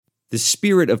The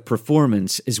spirit of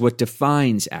performance is what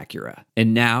defines Acura.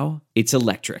 And now, it's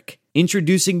electric.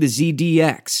 Introducing the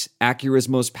ZDX, Acura's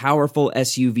most powerful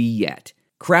SUV yet.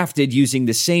 Crafted using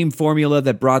the same formula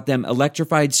that brought them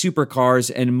electrified supercars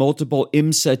and multiple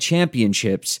IMSA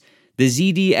championships, the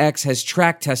ZDX has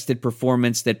track-tested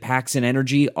performance that packs an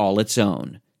energy all its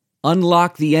own.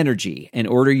 Unlock the energy and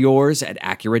order yours at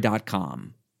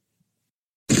Acura.com.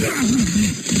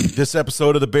 This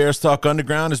episode of the Bears Talk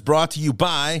Underground is brought to you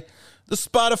by the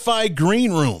Spotify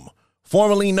Green Room,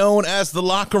 formerly known as the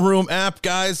Locker Room app.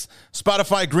 Guys,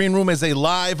 Spotify Green Room is a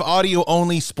live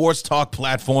audio-only sports talk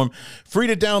platform, free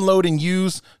to download and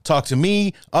use. Talk to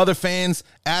me, other fans,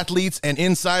 athletes, and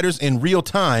insiders in real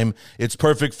time. It's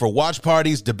perfect for watch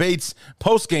parties, debates,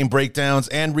 post-game breakdowns,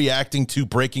 and reacting to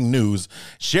breaking news.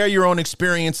 Share your own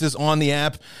experiences on the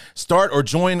app. Start or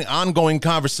join ongoing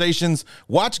conversations.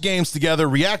 Watch games together.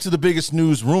 React to the biggest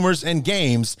news, rumors, and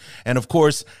games. And, of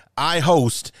course, I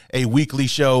host a weekly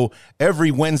show every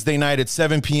Wednesday night at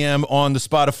 7 p.m. on the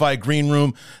Spotify Green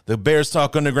Room. The Bears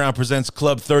Talk Underground presents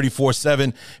Club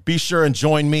 34-7. Be sure and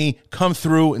join me. Come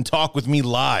through and talk with me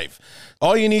live.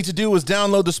 All you need to do is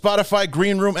download the Spotify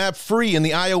Green Room app free in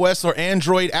the iOS or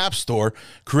Android App Store.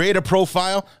 Create a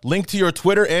profile, link to your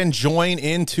Twitter, and join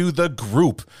into the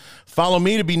group. Follow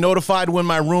me to be notified when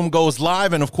my room goes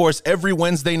live. And, of course, every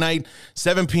Wednesday night,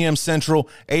 7 p.m. Central,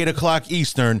 8 o'clock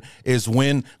Eastern, is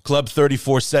when Club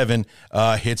 34-7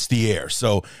 hits the air.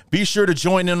 So be sure to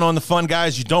join in on the fun,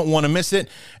 guys. You don't want to miss it.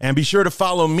 And be sure to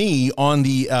follow me on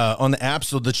the app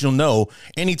so that you'll know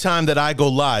anytime that I go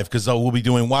live, because we'll be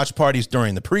doing watch parties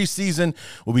during the preseason.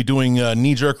 We'll be doing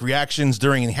knee-jerk reactions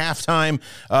during halftime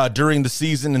during the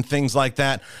season and things like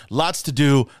that. Lots to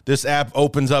do. This app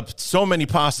opens up so many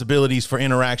possibilities for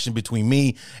interaction between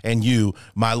me and you,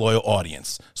 my loyal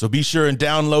audience. So be sure and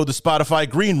download the Spotify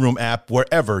Green Room app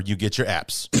wherever you get your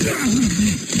apps.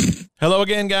 Hello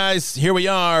again, guys. Here we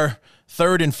are,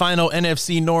 third and final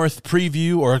NFC North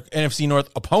preview, or NFC North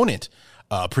opponent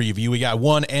preview. We got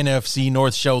one NFC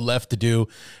North show left to do,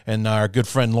 and our good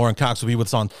friend Lauren Cox will be with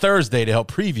us on Thursday to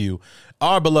help preview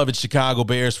our beloved Chicago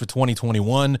Bears for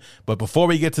 2021. But before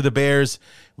we get to the Bears,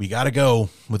 we got to go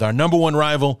with our number one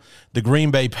rival, the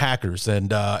Green Bay Packers.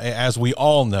 And as we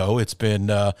all know, it's been,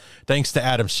 thanks to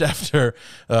Adam Schefter,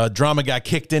 drama got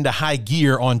kicked into high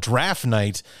gear on draft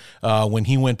night when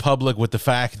he went public with the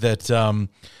fact that,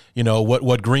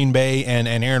 what Green Bay and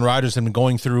Aaron Rodgers have been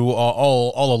going through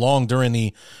all along during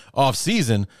the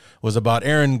offseason was about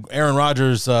Aaron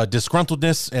Rodgers'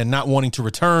 disgruntledness and not wanting to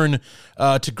return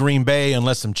to Green Bay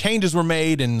unless some changes were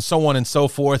made, and so on and so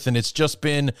forth. And it's just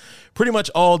been pretty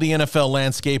much all the NFL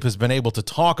landscape has been able to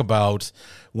talk about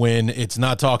when it's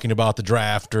not talking about the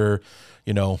draft or,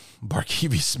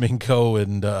 Barkevius Minko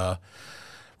and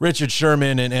Richard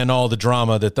Sherman and all the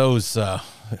drama that those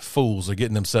fools are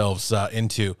getting themselves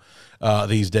into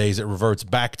these days. It reverts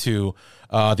back to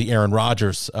the Aaron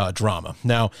Rodgers drama.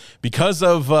 Now, because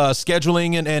of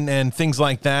scheduling and things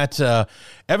like that,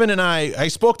 Evan and I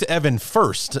spoke to Evan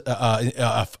first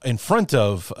in front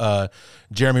of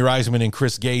Jeremy Reisman and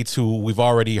Chris Gates, who we've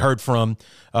already heard from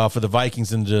for the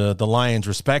Vikings and the Lions,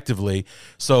 respectively.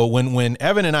 So when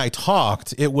Evan and I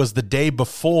talked, it was the day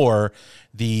before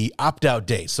the opt-out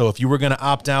date. So if you were going to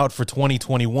opt out for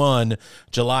 2021,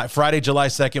 Friday, July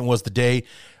 2nd was the day.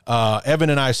 Evan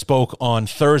and I spoke on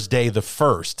Thursday the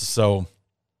 1st. So,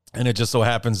 and it just so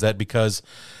happens that because,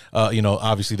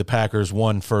 obviously the Packers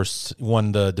won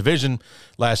the division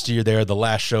last year. They're the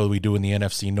last show we do in the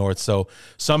NFC North. So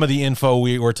some of the info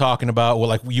we were talking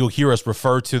about, you'll hear us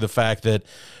refer to the fact that,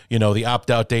 the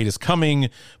opt-out date is coming,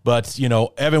 but,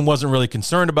 Evan wasn't really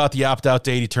concerned about the opt-out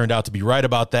date. He turned out to be right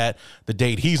about that. The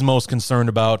date he's most concerned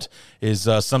about is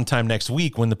sometime next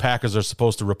week when the Packers are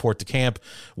supposed to report to camp.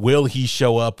 Will he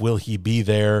show up? Will he be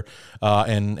there?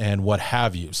 And what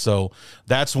have you. So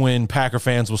that's when Packer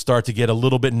fans will start to get a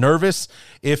little bit nervous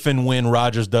if and when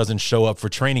Rodgers doesn't show up for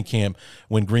training camp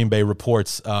when Green Bay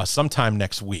reports sometime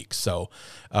next week. So,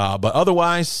 but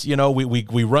otherwise,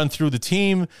 we run through the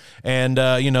team, and,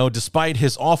 despite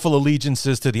his awful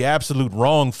allegiances to the absolute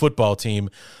wrong football team,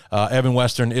 Evan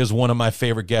Western is one of my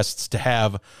favorite guests to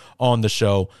have on the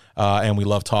show, and we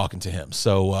love talking to him.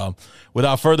 So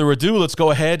without further ado, let's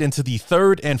go ahead into the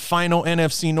third and final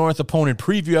NFC North opponent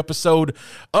preview episode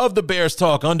of the Bears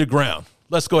Talk Underground.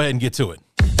 Let's go ahead and get to it.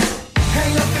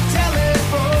 Hang up the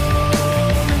telephone,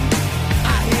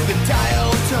 I hear the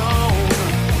dial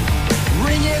tone,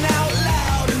 ringing out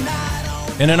loud and I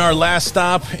don't. And in our last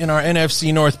stop in our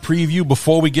NFC North preview,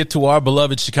 before we get to our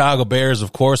beloved Chicago Bears,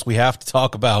 of course, we have to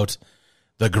talk about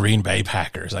the Green Bay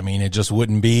Packers. I mean, it just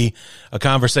wouldn't be a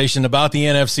conversation about the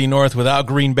NFC North without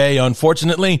Green Bay,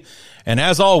 unfortunately. And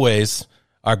as always,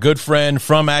 our good friend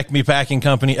from ACME Packing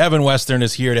Company, Evan Western,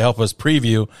 is here to help us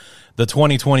preview the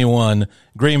 2021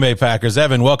 Green Bay Packers.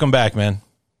 Evan, welcome back, man.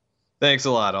 Thanks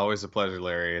a lot. Always a pleasure,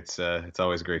 Larry. It's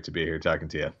always great to be here talking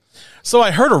to you. So I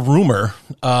heard a rumor.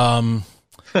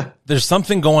 There's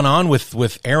something going on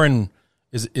with Aaron.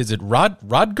 Is it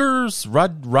Rodgers,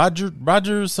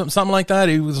 something like that?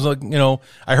 He was like,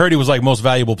 I heard he was like most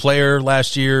valuable player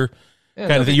last year,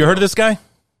 kind of thing. You heard of this guy?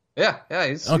 Yeah,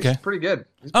 he's pretty good.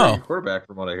 He's a pretty good quarterback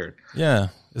from what I heard. Yeah.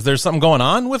 Is there something going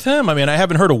on with him? I mean, I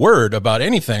haven't heard a word about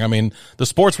anything. I mean, the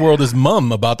sports world is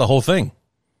mum about the whole thing.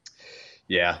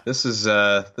 Yeah, this has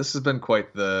been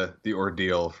quite the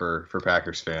ordeal for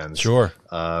Packers fans. Sure.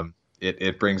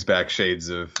 It brings back shades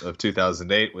of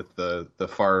 2008 with the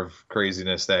Favre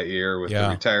craziness that year with the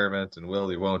retirement and will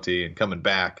he, won't he, and coming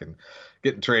back and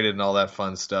getting traded and all that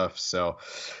fun stuff. So,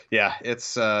 yeah,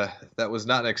 it's that was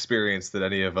not an experience that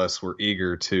any of us were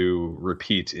eager to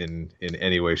repeat in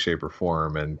any way, shape, or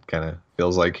form. And kind of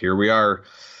feels like here we are,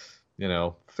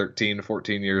 13,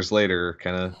 14 years later,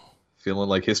 kind of feeling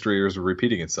like history is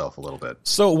repeating itself a little bit.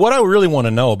 So what I really want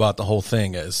to know about the whole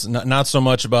thing is not so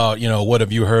much about, what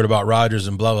have you heard about Rodgers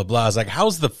and blah, blah, blah. It's like,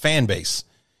 how's the fan base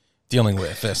dealing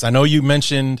with this? I know you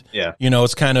mentioned,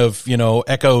 it's kind of,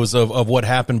 echoes of what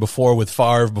happened before with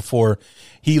Favre before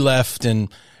he left and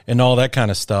all that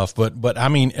kind of stuff. But I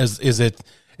mean, is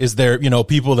there,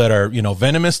 people that are,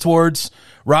 venomous towards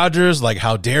Rodgers, like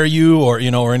how dare you, or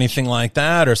anything like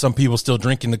that, or some people still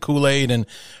drinking the Kool-Aid and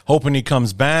hoping he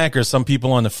comes back, or some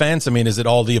people on the fence? I mean, is it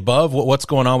all the above? What's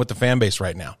going on with the fan base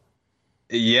right now?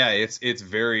 Yeah, it's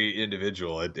very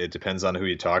individual. It depends on who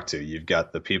you talk to. You've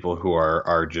got the people who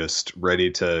are just ready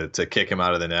to kick him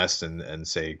out of the nest and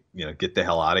say, get the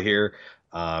hell out of here.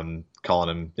 Calling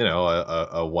him,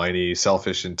 a whiny,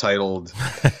 selfish, entitled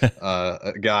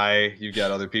guy. You've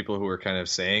got other people who are kind of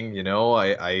saying,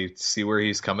 I see where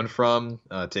he's coming from,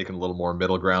 taking a little more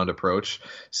middle ground approach,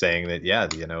 saying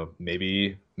that,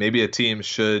 maybe a team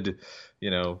should,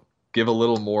 give a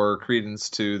little more credence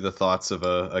to the thoughts of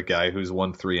a guy who's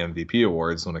won 3 MVP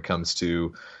awards when it comes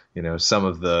to, some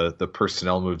of the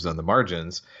personnel moves on the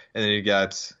margins. And then you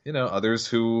got, others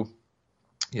who,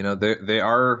 they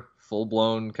are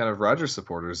full-blown kind of Rodgers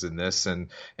supporters in this and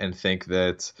think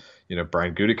that,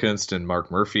 Brian Gutekunst and Mark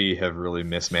Murphy have really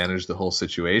mismanaged the whole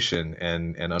situation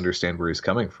and understand where he's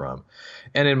coming from.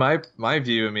 And in my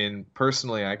view, I mean,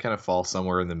 personally, I kind of fall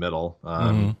somewhere in the middle.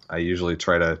 I usually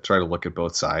try to look at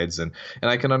both sides and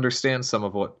I can understand some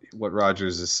of what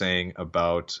Rodgers is saying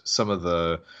about some of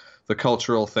the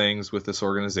cultural things with this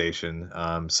organization,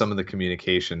 some of the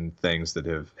communication things that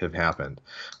have happened.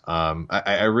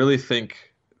 I really think,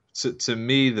 to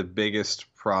me, the biggest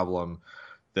problem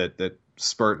that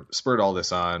spurred all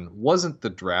this on wasn't the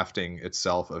drafting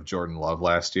itself of Jordan Love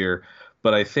last year,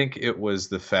 but I think it was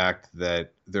the fact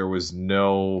that there was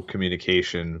no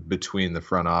communication between the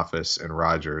front office and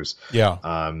Rodgers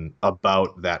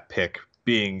about that pick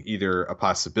being either a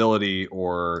possibility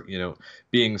or,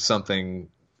 being something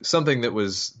that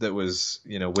was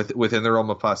within the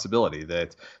realm of possibility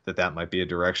that might be a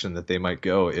direction that they might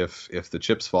go if the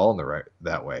chips fall in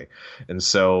that way. And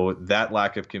so that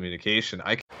lack of communication,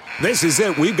 This is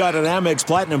it. We've got an Amex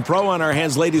Platinum Pro on our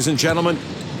hands, ladies and gentlemen.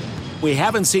 We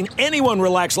haven't seen anyone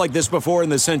relax like this before in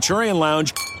the Centurion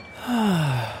Lounge.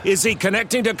 Is he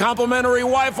connecting to complimentary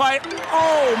Wi-Fi?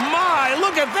 Oh my,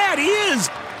 look at that, he is!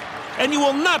 And you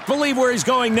will not believe where he's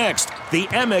going next. The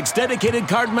Amex dedicated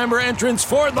card member entrance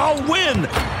for the win.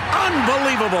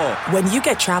 Unbelievable. When you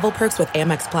get travel perks with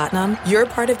Amex Platinum, you're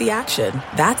part of the action.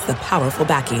 That's the powerful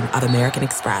backing of American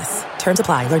Express. Terms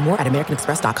apply. Learn more at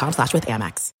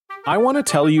americanexpress.com/withAmex. I want to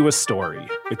tell you a story.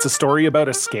 It's a story about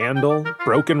a scandal,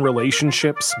 broken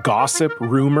relationships, gossip,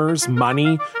 rumors,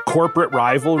 money, corporate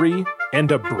rivalry,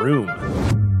 and a broom.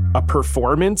 A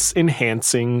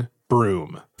performance-enhancing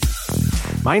broom.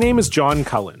 My name is John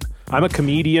Cullen. I'm a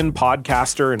comedian,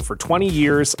 podcaster, and for 20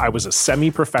 years, I was a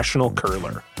semi-professional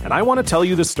curler. And I want to tell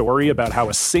you the story about how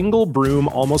a single broom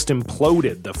almost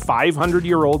imploded the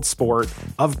 500-year-old sport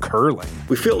of curling.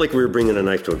 We felt like we were bringing a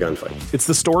knife to a gunfight. It's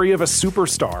the story of a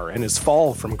superstar and his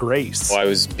fall from grace. I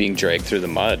was being dragged through the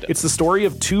mud. It's the story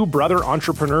of 2 brother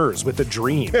entrepreneurs with a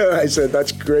dream. I said,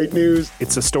 that's great news.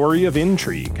 It's a story of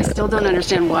intrigue. I still don't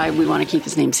understand why we want to keep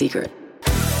his name secret.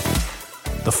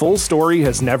 The full story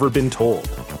has never been told,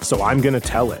 so I'm going to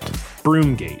tell it.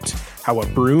 Broomgate, how a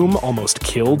broom almost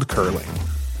killed curling.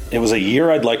 It was a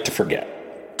year I'd like to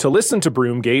forget. To listen to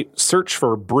Broomgate, search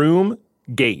for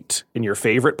Broomgate in your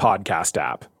favorite podcast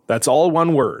app. That's all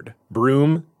one word,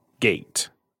 Broomgate.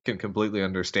 Can completely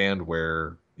understand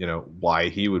why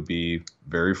he would be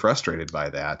very frustrated by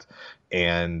that.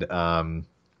 And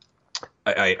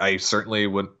I certainly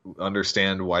would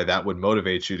understand why that would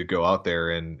motivate you to go out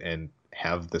there and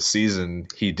have the season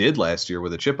he did last year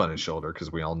with a chip on his shoulder, because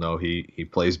we all know he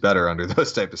plays better under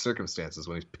those type of circumstances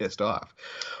when he's pissed off.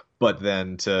 But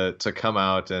then to come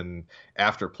out and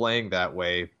after playing that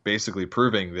way, basically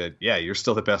proving that, yeah, you're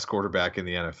still the best quarterback in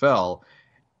the NFL,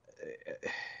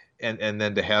 and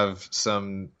then to have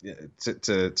some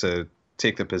to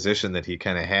take the position that he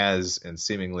kind of has, and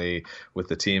seemingly with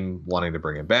the team wanting to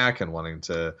bring him back and wanting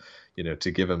to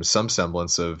give him some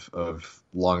semblance of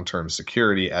long-term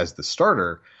security as the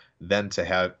starter, then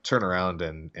to turn around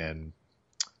and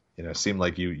seem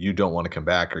like you don't want to come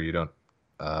back, or you don't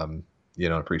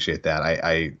appreciate that.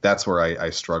 I that's where I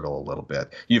struggle a little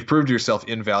bit. You've proved yourself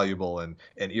invaluable and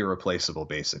irreplaceable,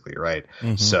 basically, right?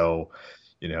 Mm-hmm. So,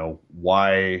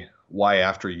 why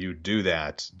after you do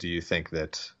that, do you think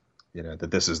that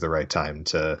that this is the right time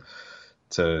to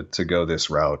go this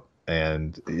route?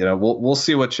 And we'll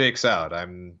see what shakes out.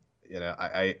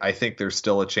 I think there's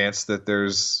still a chance that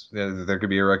there could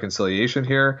be a reconciliation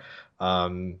here.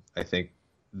 I think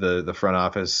the front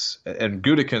office, and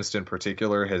Gutekunst in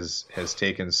particular, has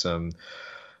taken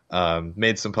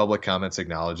made some public comments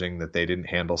acknowledging that they didn't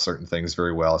handle certain things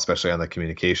very well, especially on the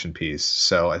communication piece.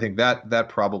 So I think that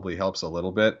probably helps a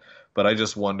little bit. But I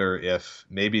just wonder if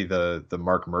maybe the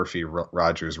Mark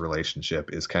Murphy-Rodgers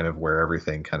relationship is kind of where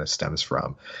everything kind of stems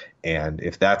from. And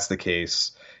if that's the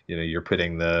case, you're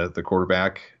pitting the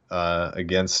quarterback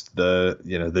against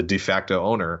the de facto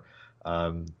owner,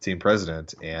 team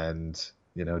president. And,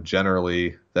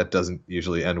 generally that doesn't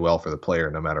usually end well for the player,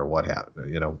 no matter what happens,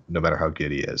 no matter how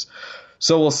good he is.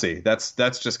 So we'll see. That's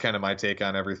just kind of my take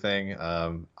on everything.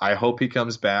 I hope he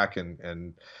comes back,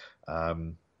 and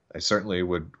I certainly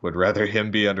would rather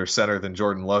him be under center than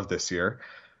Jordan Love this year,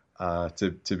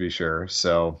 to be sure.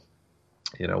 So,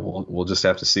 we'll just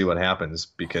have to see what happens,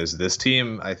 because this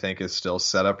team, I think, is still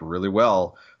set up really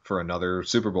well for another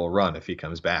Super Bowl run if he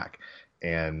comes back.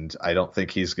 And I don't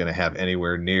think he's going to have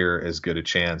anywhere near as good a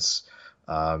chance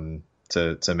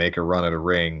to make a run at a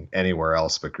ring anywhere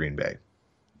else but Green Bay.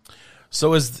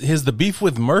 So is the beef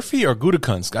with Murphy or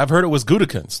Gutekunst? I've heard it was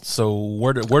Gutekunst. So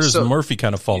where does Murphy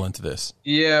kind of fall into this?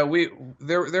 Yeah,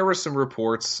 there were some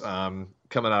reports coming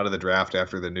out of the draft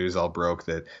after the news all broke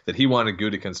that he wanted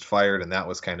Gutekunst fired, and that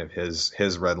was kind of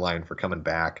his red line for coming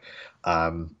back.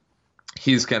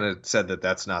 He's kind of said that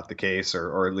that's not the case,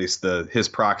 or at least his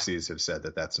proxies have said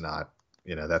that that's not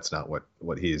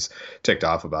what he's ticked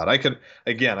off about. I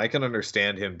can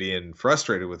understand him being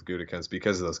frustrated with Gutekunst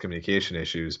because of those communication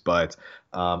issues, but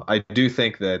I do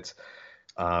think that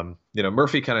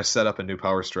Murphy kind of set up a new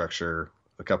power structure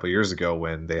a couple of years ago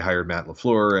when they hired Matt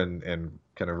LaFleur and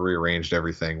kind of rearranged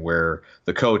everything where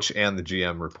the coach and the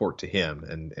GM report to him,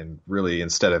 and really,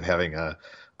 instead of having a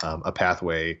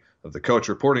pathway of the coach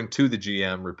reporting to the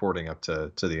GM, reporting up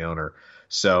to the owner.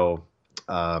 So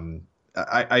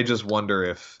I just wonder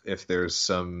if there's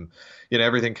some,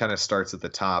 everything kind of starts at the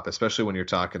top, especially when you're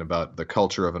talking about the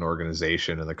culture of an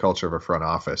organization and the culture of a front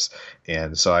office.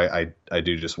 And so I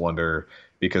do just wonder,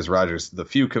 because Rodgers, the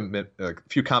few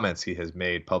comments he has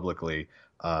made publicly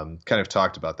kind of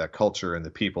talked about that culture and the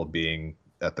people being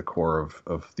at the core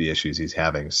of the issues he's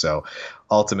having. So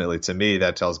ultimately, to me,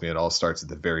 that tells me it all starts at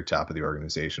the very top of the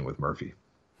organization with Murphy.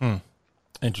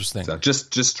 Interesting. So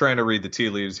just trying to read the tea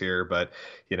leaves here, but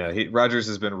Rodgers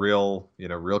has been real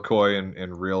coy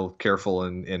and real careful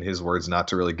in his words not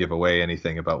to really give away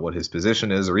anything about what his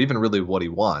position is, or even really what he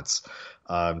wants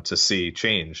to see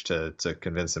change to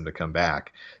convince him to come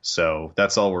back. So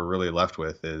that's all we're really left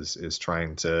with is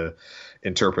trying to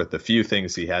interpret the few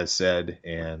things he has said,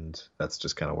 and that's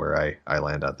just kind of where I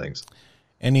land on things.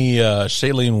 Any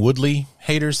Shailene Woodley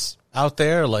haters out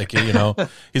there? Like,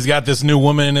 he's got this new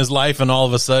woman in his life, and all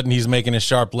of a sudden he's making a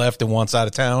sharp left and wants out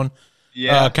of town.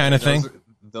 Yeah, kind of thing.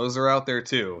 Those are out there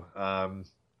too.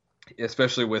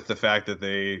 Especially with the fact that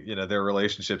they, their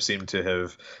relationship seemed to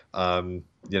have,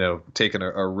 taken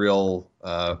a real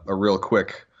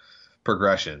quick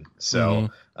progression. So,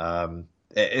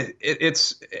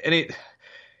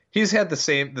 he's had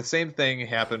the same thing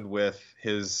happened with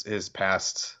his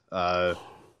past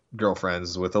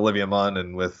girlfriends, with Olivia Munn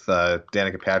and with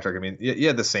Danica Patrick. I mean, you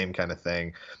had the same kind of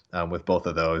thing with both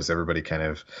of those. Everybody kind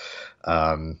of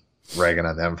ragging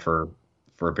on them for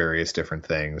various different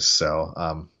things.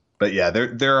 So, but yeah,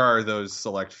 there are those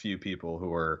select few people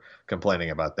who are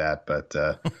complaining about that, but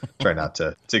try not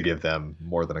to give them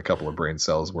more than a couple of brain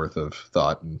cells worth of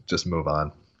thought and just move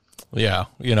on. Yeah,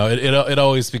 it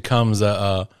always becomes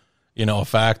a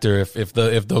factor if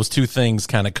those two things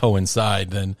kind of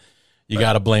coincide, then you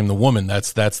got to blame the woman.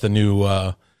 That's the new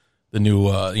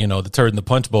the turd in the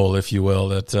punch bowl, if you will.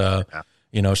 That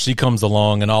she comes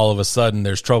along and all of a sudden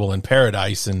there's trouble in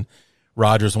paradise and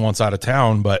Rodgers wants out of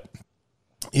town. But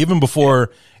even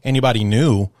before anybody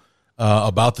knew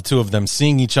about the two of them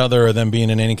seeing each other or them being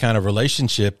in any kind of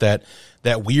relationship, that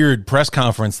weird press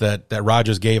conference that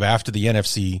Rodgers gave after the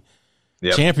NFC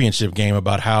championship game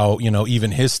about how,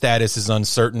 even his status is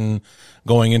uncertain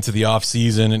going into the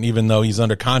offseason. And even though he's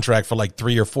under contract for like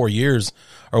 3 or 4 years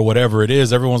or whatever it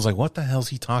is, everyone's like, what the hell's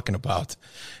he talking about?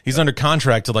 He's under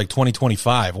contract to like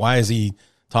 2025. Why is he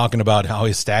talking about how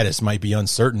his status might be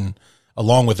uncertain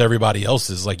along with everybody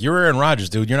else's? Like, you're Aaron Rodgers,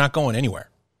 dude. You're not going anywhere.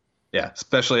 Yeah,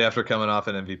 especially after coming off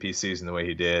an MVP season the way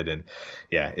he did. And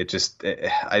yeah,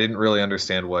 I didn't really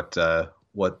understand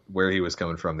where he was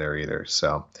coming from there either.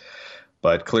 So,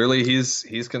 but clearly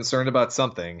he's concerned about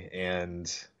something.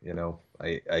 And,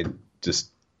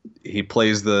 he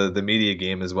plays the media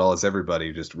game as well as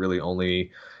everybody, just really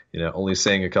only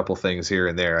saying a couple things here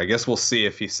and there. I guess we'll see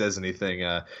if he says anything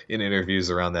in interviews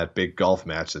around that big golf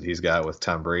match that he's got with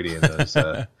Tom Brady and those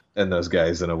and those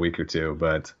guys in a week or two.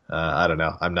 But I don't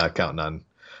know. I'm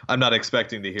not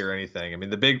expecting to hear anything. I mean,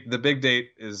 the big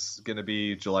date is going to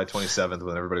be July 27th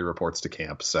when everybody reports to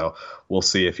camp. So we'll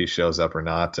see if he shows up or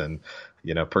not. And,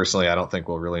 personally, I don't think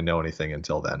we'll really know anything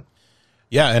until then.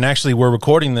 Yeah. And actually we're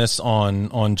recording this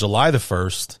on July the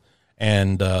 1st.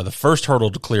 And the first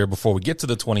hurdle to clear before we get to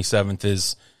the 27th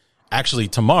is actually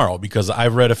tomorrow, because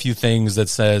I've read a few things that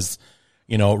says,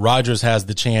 Rodgers has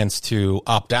the chance to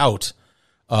opt out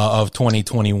of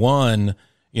 2021,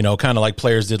 kind of like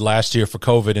players did last year for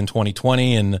COVID in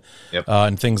 2020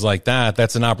 and things like that.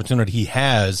 That's an opportunity he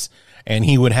has, and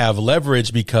he would have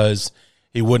leverage because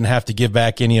he wouldn't have to give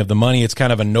back any of the money. It's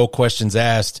kind of a no questions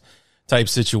asked type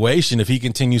situation. If he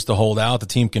continues to hold out, the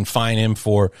team can fine him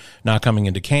for not coming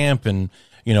into camp and,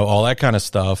 all that kind of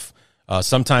stuff.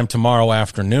 Sometime tomorrow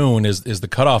afternoon is the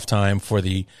cutoff time for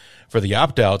the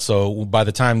opt-out. So by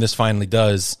the time this finally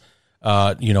does,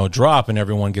 drop and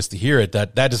everyone gets to hear it,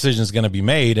 that decision is going to be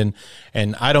made.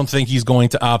 And I don't think he's going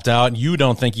to opt out. You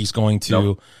don't think he's going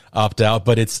to opt out,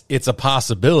 but it's a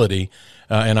possibility.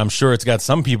 And I'm sure it's got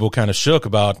some people kind of shook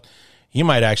about he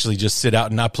might actually just sit out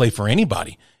and not play for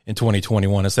anybody in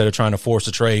 2021 instead of trying to force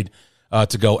a trade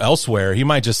to go elsewhere. He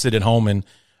might just sit at home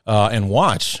and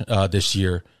watch this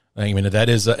year. I mean, that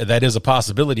is a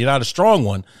possibility, not a strong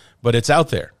one, but it's out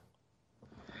there.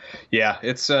 Yeah,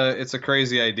 it's a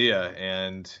crazy idea,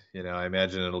 and I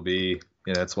imagine it'll be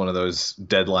it's one of those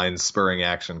deadline spurring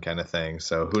action kind of thing.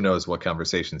 So who knows what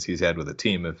conversations he's had with the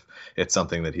team, if it's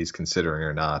something that he's considering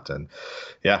or not. And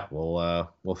yeah,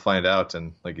 we'll find out.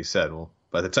 And like you said,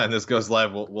 by the time this goes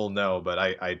live, we'll know. But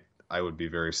I would be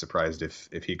very surprised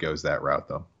if he goes that route,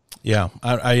 though. Yeah,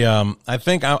 I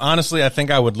think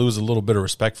I would lose a little bit of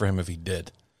respect for him if he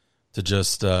did, to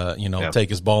just take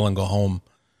his ball and go home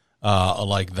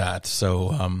like that.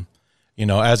 So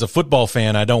as a football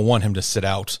fan, I don't want him to sit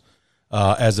out.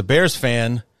 As a Bears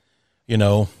fan,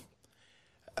 tell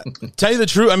you the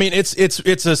truth, I mean,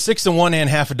 it's a 6 in one and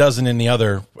half a dozen in the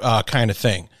other kind of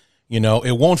thing.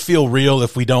 It won't feel real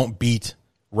if we don't beat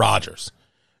Rodgers.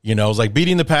 It's like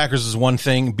beating the Packers is one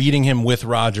thing, beating them with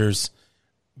Rodgers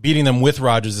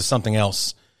is something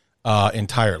else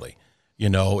entirely.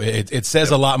 It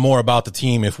says a lot more about the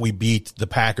team if we beat the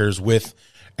Packers with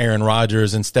Aaron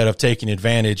Rodgers instead of taking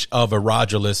advantage of a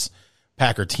Rodgerless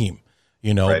Packer team.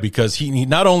 Right. Because he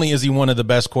not only is he one of the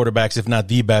best quarterbacks, if not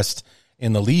the best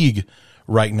in the league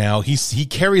right now, he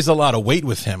carries a lot of weight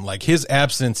with him. Like, his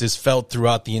absence is felt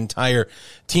throughout the entire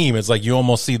team. It's like you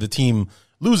almost see the team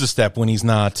lose a step when he's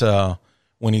not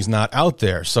out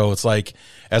there. So it's like,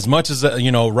 as much as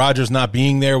Rodgers not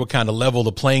being there would kind of level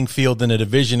the playing field in a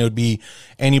division, it would be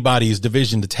anybody's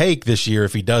division to take this year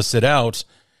if he does sit out.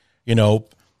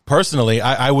 Personally,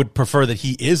 I would prefer that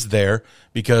he is there,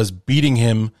 because beating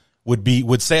him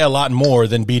would say a lot more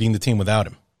than beating the team without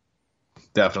him.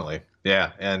 Definitely.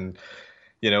 Yeah. And,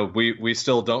 we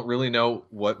still don't really know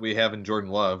what we have in Jordan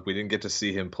Love. We didn't get to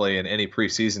see him play in any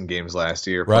preseason games last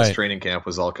year. Plus, right. Training camp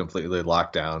was all completely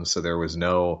locked down. So there was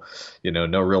no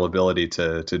real ability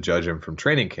to judge him from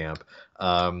training camp.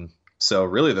 So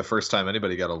really the first time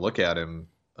anybody got a look at him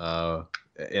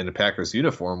in a Packers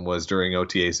uniform was during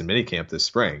OTAs and minicamp this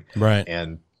spring. Right.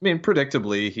 And I mean,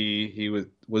 predictably, he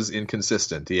was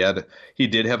inconsistent. He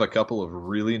did have a couple of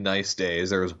really nice days.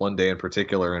 There was one day in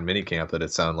particular in minicamp that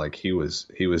it sounded like he was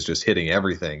just hitting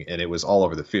everything, and it was all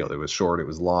over the field. It was short, it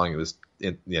was long, it was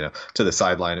to the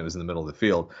sideline, it was in the middle of the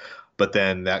field. But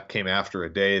then that came after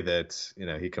a day that,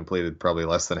 he completed probably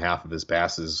less than half of his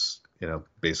passes,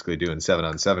 basically doing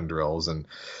 7-on-7 drills. And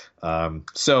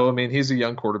so, I mean, he's a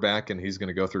young quarterback and he's going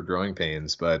to go through growing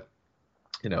pains, but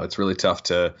it's really tough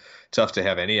to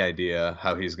have any idea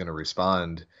how he's going to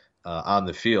respond on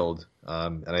the field.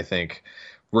 And I think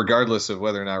regardless of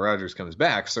whether or not Rodgers comes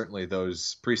back, certainly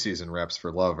those preseason reps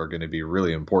for Love are going to be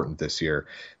really important this year,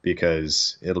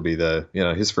 because it'll be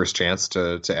his first chance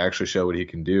to actually show what he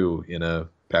can do in a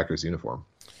Packers uniform.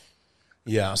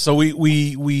 Yeah. So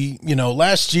we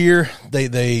last year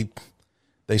they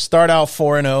start out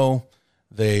 4-0.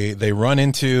 They run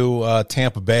into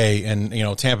Tampa Bay, and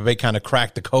Tampa Bay kind of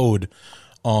cracked the code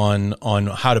on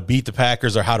how to beat the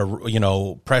Packers, or how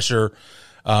to pressure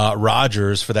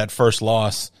Rodgers for that first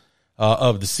loss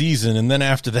of the season. And then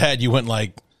after that, you went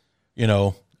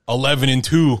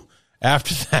 11-2.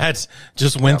 After that,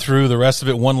 just went through the rest of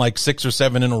it, won 6 or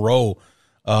 7 in a row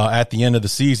at the end of the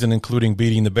season, including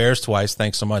beating the Bears twice.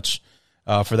 Thanks so much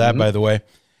for that, by the way.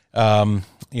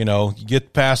 You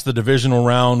get past the divisional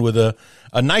round with a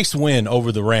nice win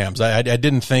over the Rams. I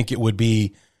didn't think it would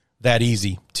be that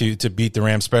easy to beat the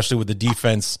Rams, especially with the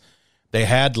defense they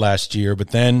had last year. But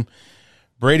then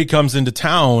Brady comes into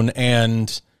town,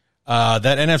 and that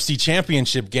NFC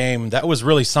Championship game, that was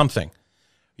really something,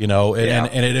 and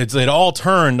it all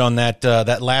turned on that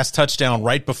last touchdown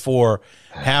right before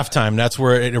halftime. That's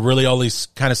where it really always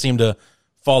kind of seemed to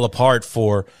fall apart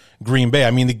for Green Bay.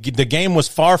 I mean, the game was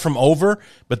far from over,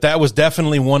 but that was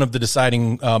definitely one of the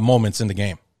deciding moments in the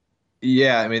game.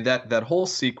 Yeah, I mean, that whole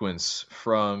sequence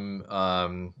from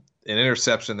an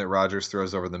interception that Rodgers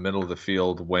throws over the middle of the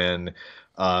field when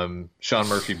Sean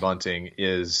Murphy Bunting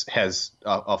has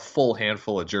a full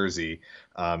handful of jersey,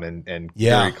 and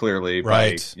very clearly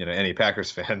by any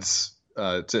Packers fans,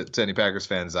 to any Packers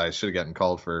fans, I should have gotten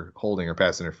called for holding or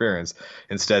pass interference.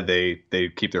 Instead, they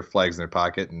keep their flags in their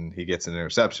pocket, and he gets an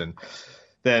interception.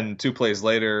 Then 2 plays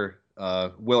later,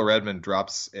 Will Redmond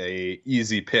drops a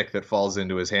easy pick that falls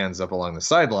into his hands up along the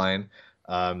sideline,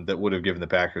 that would have given the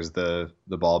Packers the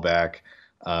ball back,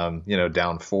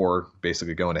 down 4,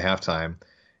 basically going to halftime.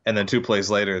 And then 2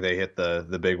 plays later, they hit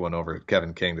the big one over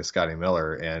Kevin King to Scotty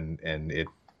Miller, and it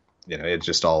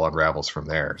just all unravels from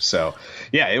there. So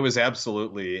yeah, it was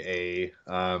absolutely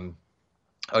a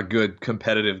good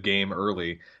competitive game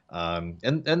early. And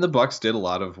the Bucs did a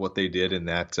lot of what they did in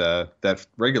that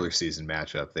regular season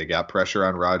matchup. They got pressure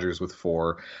on Rodgers with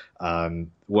 4.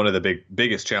 One of the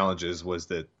biggest challenges was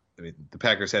that, the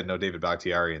Packers had no David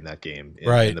Bakhtiari in that game,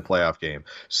 in the playoff game.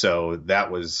 So that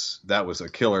was a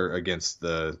killer against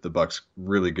the Bucs'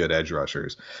 really good edge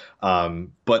rushers.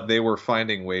 But they were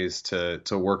finding ways to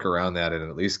work around that and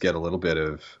at least get a little bit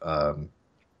of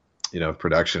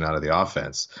production out of the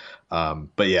offense.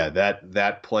 But yeah,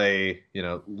 that play,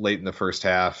 late in the first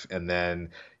half, and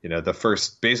then, the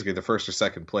first or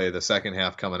second play, the second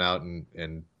half coming out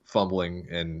and fumbling,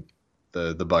 and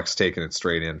the Bucs taking it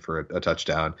straight in for a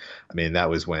touchdown. I mean, that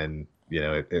was when,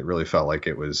 it really felt like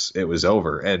it was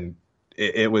over. And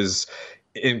it was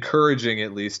encouraging,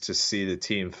 at least, to see the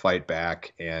team fight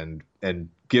back and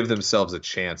give themselves a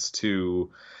chance to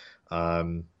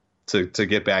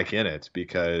get back in it,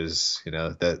 because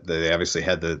that they obviously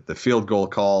had the field goal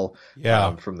call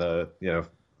from the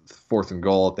 4th and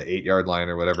goal at the 8-yard line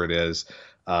or whatever it is,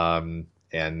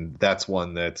 and that's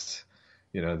one that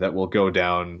that will go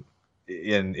down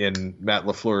in Matt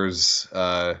LaFleur's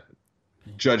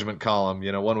judgment column,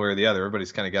 one way or the other.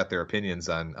 Everybody's kind of got their opinions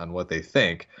on what they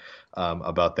think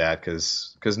about that,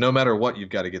 because no matter what, you've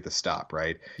got to get the stop,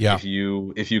 right? Yeah. If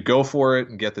you go for it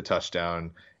and get the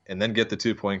touchdown and then get the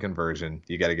 2-point conversion,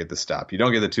 you got to get the stop. You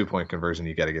don't get the 2-point conversion,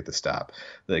 you got to get the stop.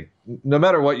 Like, no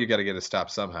matter what, you got to get a stop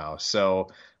somehow.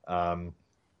 So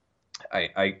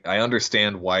I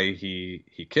understand why he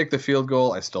kicked the field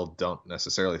goal. I still don't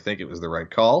necessarily think it was the right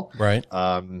call. Right.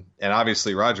 And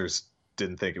obviously Rodgers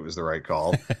didn't think it was the right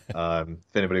call.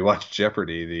 If anybody watched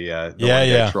Jeopardy, the one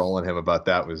guy trolling him about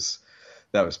that was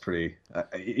pretty.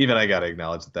 Even I got to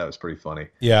acknowledge that was pretty funny.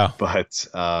 Yeah. But it's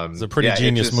a pretty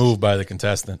genius move by the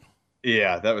contestant.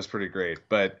 Yeah, that was pretty great.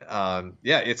 But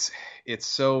it's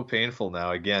so painful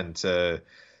now. Again,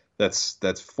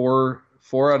 that's 4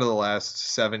 out of the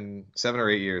last 7 or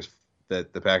 8 years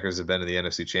that the Packers have been in the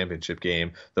NFC Championship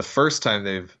game. The first time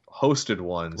they've hosted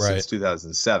one since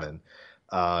 2007,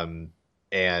 and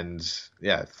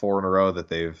 4 in a row that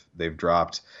they've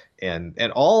dropped, and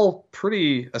all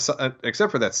pretty,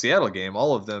 except for that Seattle game,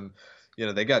 all of them,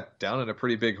 they got down in a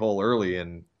pretty big hole early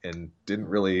and didn't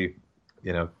really,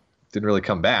 didn't really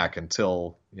come back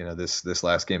until this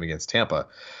last game against Tampa.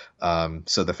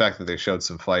 So the fact that they showed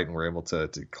some fight and were able to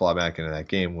claw back into that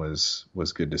game was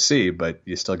good to see. But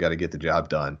you still got to get the job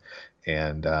done,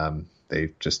 and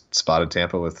they just spotted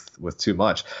Tampa with too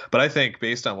much. But I think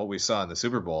based on what we saw in the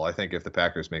Super Bowl, I think if the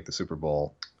Packers make the Super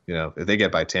Bowl, if they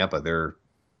get by Tampa,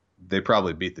 they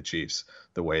probably beat the Chiefs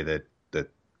the way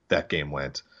that game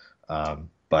went.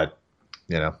 But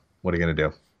what are you going to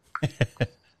do?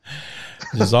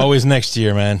 There's always next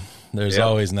year, man. There's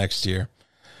always next year.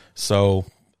 So,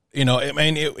 I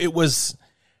mean, it was.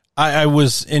 I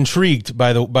was intrigued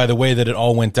by the way that it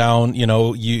all went down.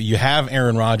 You have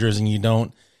Aaron Rodgers and you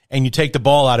take the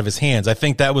ball out of his hands. I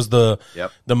think that was the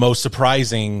most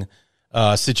surprising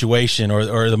situation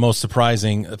or the most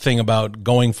surprising thing about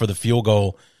going for the field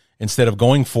goal instead of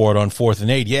going for it on 4th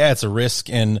and 8. Yeah, it's a risk,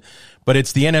 but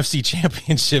it's the NFC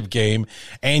Championship game,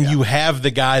 and you have the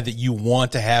guy that you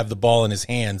want to have the ball in his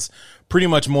hands pretty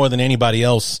much more than anybody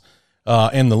else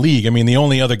in the league. I mean, the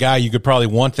only other guy you could probably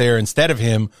want there instead of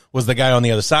him was the guy on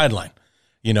the other sideline.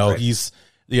 Right. He's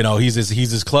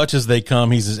as clutch as they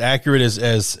come. He's as accurate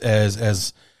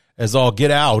as all get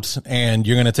out, and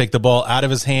you're going to take the ball out of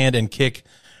his hand and kick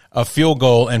a field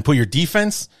goal and put your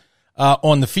defense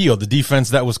on the field. The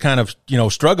defense that was kind of,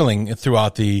 struggling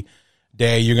throughout the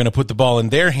day, you're going to put the ball in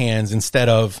their hands instead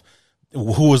of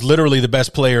who was literally the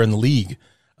best player in the league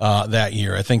that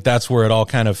year. I think that's where it all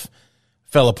kind of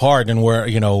fell apart, and where,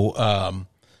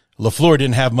 LaFleur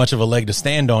didn't have much of a leg to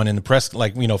stand on in the press,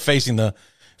 facing the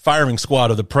firing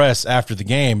squad of the press after the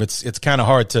game. It's kind of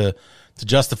hard to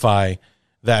justify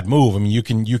that move. I mean,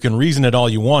 you can reason it all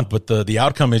you want, but the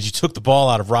outcome is you took the ball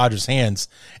out of Rodgers' hands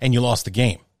and you lost the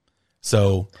game.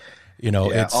 So,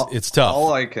 it's tough.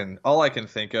 All I can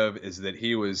think of is that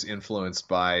he was influenced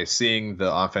by seeing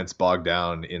the offense bog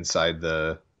down inside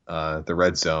the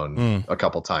red zone a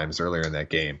couple times earlier in that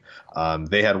game.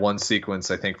 They had one sequence,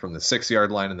 I think, from the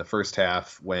 6-yard line in the first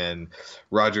half when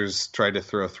Rodgers tried to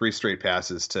throw 3 straight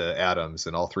passes to Adams,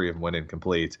 and all 3 of them went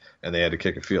incomplete, and they had to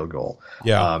kick a field goal.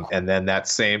 Yeah. And then that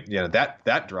same,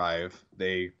 that drive,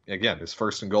 it was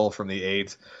 1st and goal from the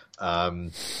 8.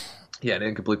 An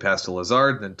incomplete pass to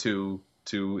Lazard, then two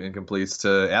incompletes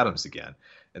to Adams again.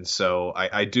 And so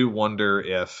I do wonder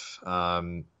if,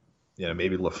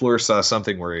 maybe LaFleur saw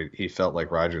something where he felt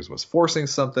like Rodgers was forcing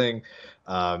something.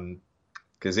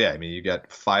 Because, you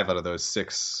got 5 out of those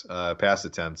 6 pass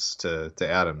attempts to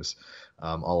Adams,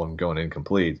 all of them going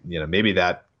incomplete. Maybe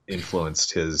that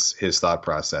influenced his thought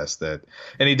process. And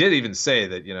he did even say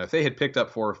that, if they had picked up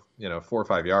 4 or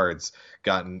 5 yards,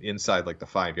 gotten inside like the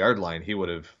 5-yard line, he would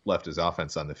have left his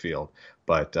offense on the field.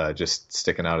 But just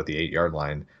sticking out at the 8-yard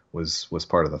line was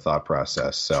part of the thought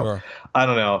process. So sure. I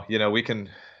don't know.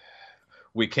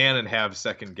 We can and have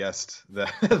second guessed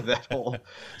that whole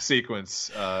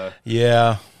sequence. All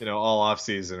off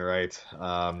season, right?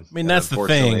 I mean, that's the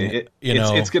thing.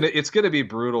 It's gonna be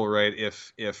brutal, right?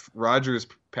 If Rodgers'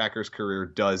 Packers career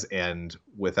does end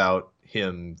without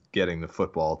him getting the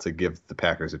football to give the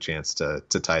Packers a chance to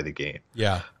tie the game.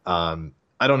 Yeah.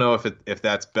 I don't know if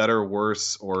that's better,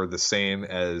 worse, or the same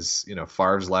as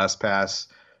Favre's last pass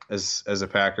as a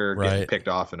Packer getting picked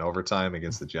off in overtime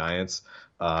against the Giants.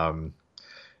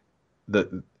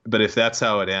 But if that's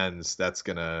how it ends, that's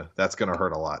gonna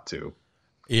hurt a lot too.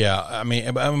 Yeah, I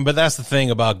mean, but that's the thing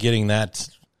about going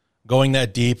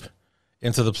that deep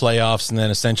into the playoffs and then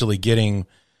essentially getting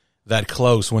that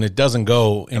close. When it doesn't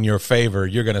go in your favor,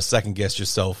 you're going to second guess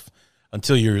yourself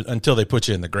until they put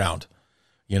you in the ground.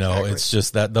 Exactly. It's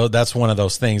just that's one of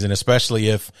those things, and especially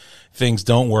if things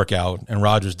don't work out and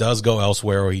Rodgers does go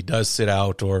elsewhere or he does sit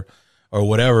out or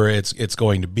whatever it's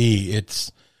going to be.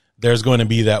 There's going to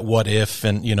be that what if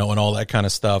and and all that kind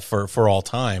of stuff for all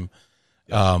time.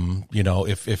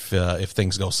 If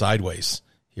things go sideways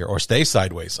here or stay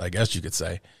sideways, I guess you could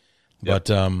say. Yep. But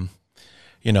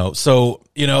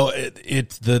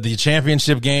the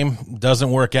championship game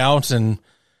doesn't work out, and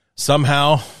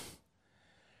somehow,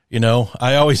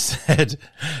 I always said,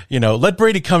 let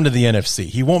Brady come to the NFC.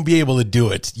 He won't be able to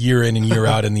do it year in and year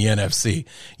out in the NFC.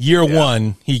 Year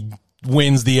one, he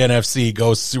wins the NFC,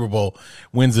 goes to Super Bowl,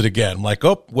 wins it again. I'm like,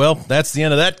 oh, well, that's the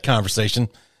end of that conversation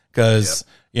because,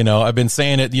 I've been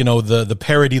saying it, the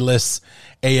parodyless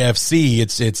AFC,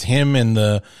 it's him and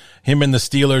the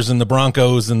Steelers and the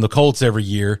Broncos and the Colts every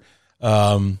year.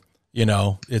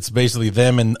 It's basically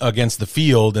them against the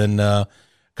field, and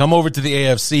come over to the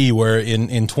AFC where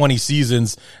in 20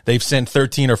 seasons they've sent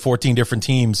 13 or 14 different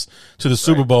teams to the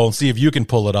Super Bowl and see if you can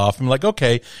pull it off. I'm like,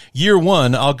 okay, year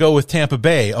one, I'll go with Tampa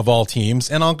Bay of all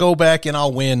teams, and I'll go back and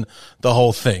I'll win the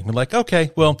whole thing. I'm like,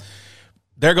 okay, well,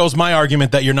 there goes my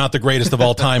argument that you're not the greatest of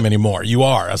all time anymore. You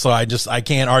are. So I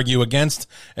can't argue against,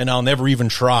 and I'll never even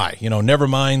try, never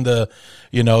mind the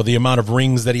amount of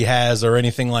rings that he has or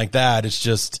anything like that. It's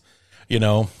just, he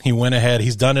went ahead.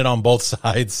 He's done it on both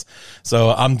sides. So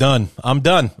I'm done.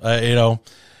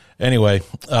 Anyway.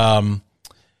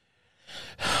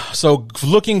 So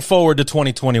looking forward to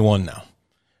 2021 now.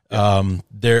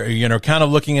 They're, kind of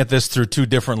looking at this through two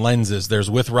different lenses. There's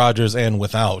with Rodgers and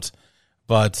without.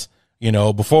 But,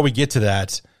 before we get to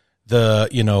that,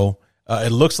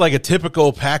 it looks like a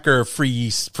typical Packer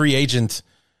free agent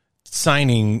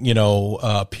signing,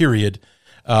 period,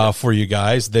 for you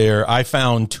guys there. I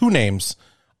found two names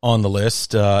on the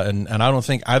list. And I don't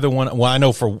think either one, well, I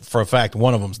know for a fact,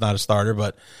 one of them's not a starter,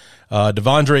 but,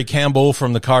 Devondre Campbell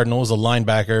from the Cardinals, a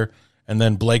linebacker, and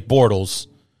then Blake Bortles,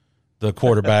 the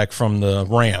quarterback from the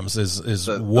Rams, is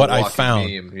what I found.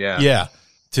 Meme, yeah. Yeah.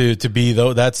 To be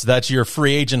though, that's your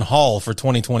free agent haul for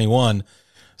 2021.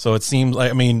 So it seems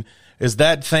like, is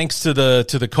that thanks to the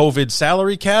COVID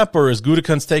salary cap, or is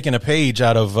Gutekunst taking a page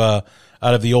out of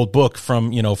the old book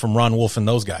from Ron Wolf and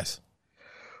those guys?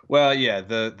 Well, yeah,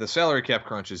 the salary cap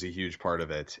crunch is a huge part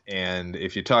of it, and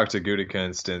if you talk to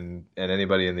Gutekunst and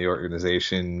anybody in the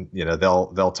organization,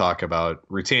 they'll talk about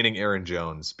retaining Aaron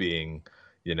Jones being,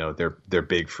 their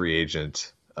big free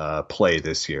agent play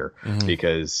this year,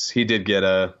 because he did get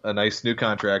a nice new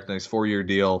contract, nice 4-year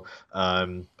deal.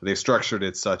 They structured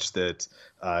it such that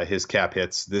his cap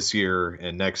hits this year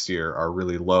and next year are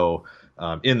really low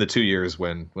in the 2 years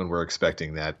when we're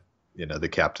expecting that, the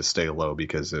cap to stay low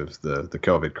because of the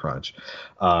COVID crunch.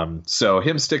 So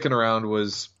him sticking around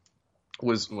was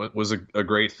a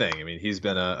great thing. He's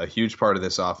been a huge part of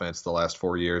this offense the last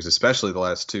 4 years, especially the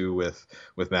last two with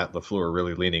Matt LaFleur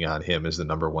really leaning on him as the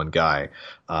number one guy.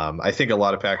 I think a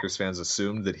lot of Packers fans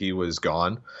assumed that he was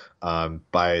gone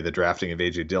by the drafting of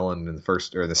A.J. Dillon in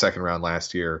the second round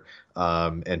last year,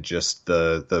 and just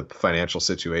the financial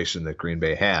situation that Green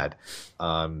Bay had.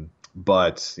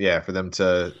 But yeah, for them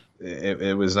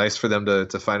it was nice for them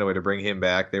to find a way to bring him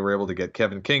back. They were able to get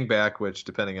Kevin King back, which,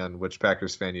 depending on which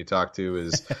Packers fan you talk to,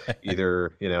 is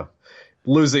either,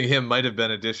 losing him might have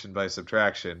been addition by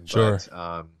subtraction. Sure.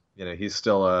 But, he's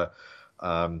still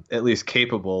at least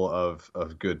capable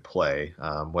of good play.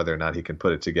 Whether or not he can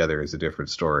put it together is a different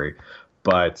story.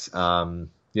 But, so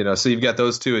you've got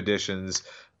those two additions.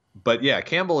 But yeah,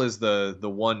 Campbell is the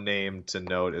one name to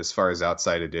note as far as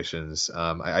outside additions.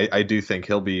 I do think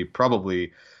he'll be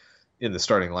probably in the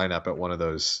starting lineup at one of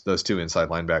those two inside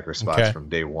linebacker spots from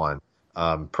day one,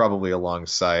 probably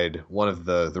alongside one of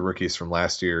the rookies from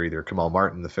last year, either Kamal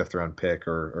Martin, the 5th round pick,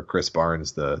 or Chris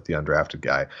Barnes, the undrafted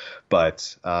guy.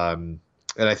 But and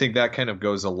I think that kind of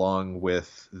goes along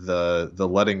with the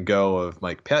letting go of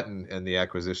Mike Pettin and the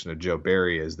acquisition of Joe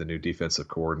Barry as the new defensive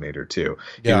coordinator too.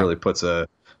 Yeah. He really puts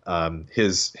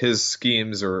his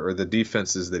schemes or the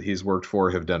defenses that he's worked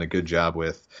for have done a good job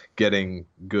with getting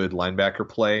good linebacker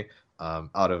play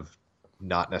out of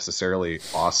not necessarily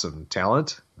awesome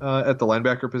talent at the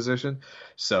linebacker position.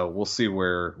 So we'll see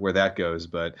where that goes.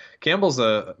 But Campbell's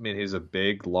he's a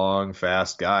big, long,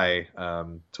 fast guy,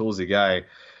 toolsy guy.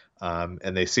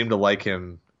 And they seem to like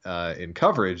him in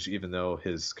coverage, even though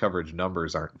his coverage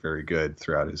numbers aren't very good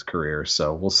throughout his career.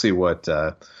 So we'll see what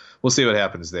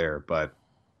happens there. But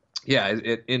yeah,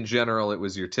 in general, it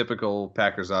was your typical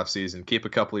Packers offseason. Keep a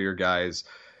couple of your guys,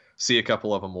 see a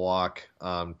couple of them walk,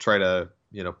 try to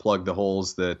plug the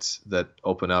holes that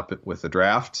open up with the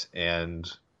draft,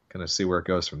 and kind of see where it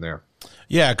goes from there.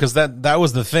 Yeah, because that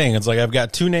was the thing. It's like I've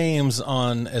got two names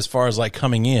on as far as like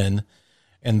coming in,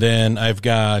 and then I've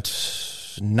got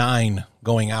 9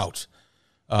 going out.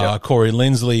 Corey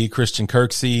Linsley, Christian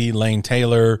Kirksey, Lane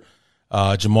Taylor,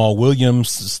 Jamal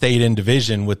Williams stayed in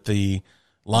division with the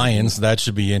Lions. That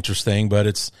should be interesting, but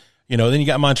it's, then you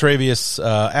got Montrevious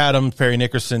Adams, Perry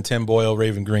Nickerson, Tim Boyle,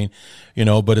 Raven Green,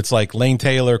 but it's like Lane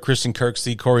Taylor, Christian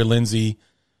Kirksey, Corey Linsley,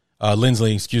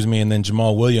 and then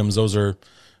Jamal Williams. Those are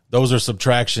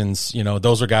subtractions.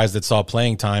 Those are guys that saw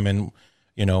playing time and,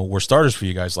 were starters for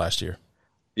you guys last year.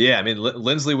 Yeah,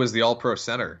 Linsley was the All-Pro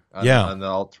center on the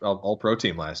All-Pro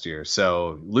team last year.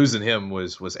 So losing him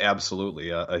was absolutely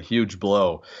a huge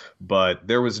blow. But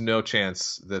there was no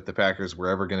chance that the Packers were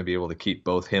ever going to be able to keep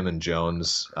both him and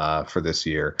Jones for this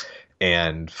year.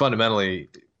 And fundamentally,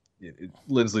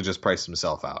 Linsley just priced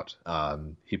himself out.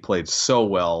 He played so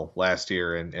well last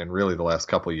year and really the last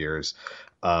couple of years.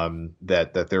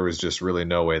 that there was just really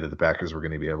no way that the Packers were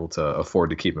going to be able to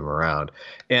afford to keep him around.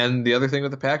 And the other thing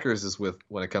with the Packers is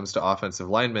when it comes to offensive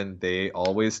linemen, they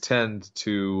always tend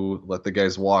to let the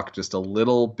guys walk just a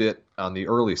little bit on the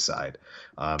early side.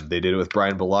 They did it with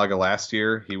Brian Bulaga last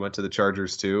year. He went to the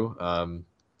Chargers too.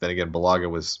 Then again, Bulaga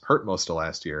was hurt most of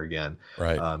last year again.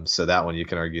 Right. So that one you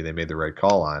can argue they made the right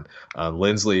call on.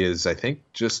 Lindsley is, I think,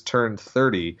 just turned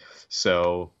 30.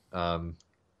 So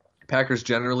Packers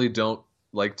generally don't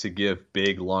like to give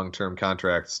big long-term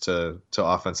contracts to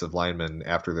offensive linemen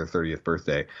after their 30th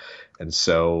birthday. And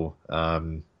so,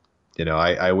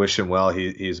 I wish him well.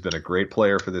 He's been a great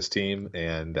player for this team,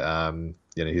 and,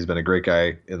 he's been a great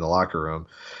guy in the locker room.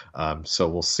 So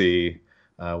we'll see.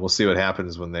 We'll see what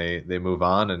happens when they move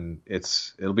on, and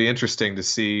it'll be interesting to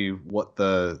see what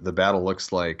the battle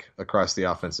looks like across the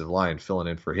offensive line, filling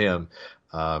in for him,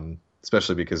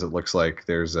 especially because it looks like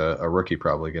there's a rookie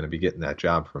probably going to be getting that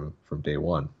job from day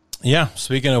one. Yeah.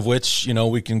 Speaking of which,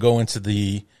 we can go into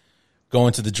the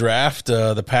draft,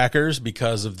 the Packers,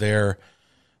 because of their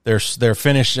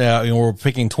finish. We're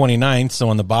picking 29th,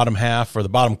 so in the bottom half or the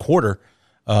bottom quarter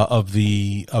of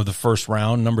the first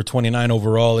round, number 29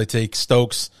 overall, they take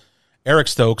Eric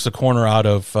Stokes, a corner out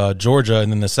of Georgia,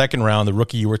 and in the second round, the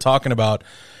rookie you were talking about,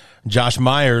 Josh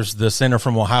Myers, the center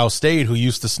from Ohio State, who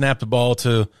used to snap the ball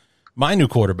to my new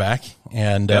quarterback.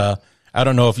 And I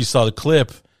don't know if you saw the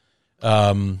clip.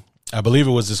 I believe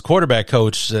it was his quarterback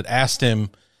coach that asked him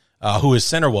who his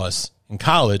center was in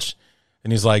college,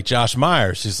 and he's like, Josh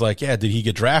Myers. He's like, yeah, did he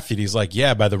get drafted? He's like,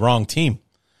 yeah, by the wrong team.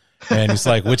 And he's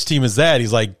like, which team is that?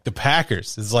 He's like, the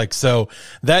Packers. It's like, so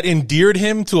that endeared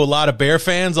him to a lot of Bear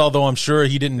fans, although I'm sure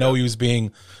he didn't know he was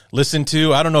being listened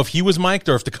to. I don't know if he was mic'd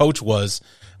or if the coach was,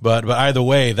 but either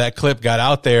way, that clip got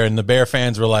out there and the Bear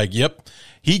fans were like, yep,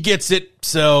 he gets it.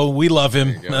 So we love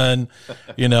him. And,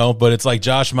 but it's like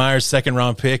Josh Myers, second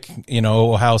round pick,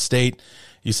 Ohio State.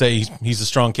 You say he's a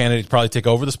strong candidate to probably take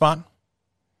over the spot?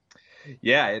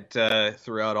 Yeah,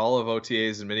 throughout all of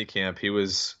OTAs and minicamp, he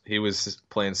was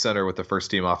playing center with the first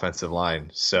team offensive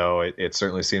line. So it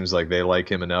certainly seems like they like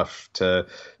him enough to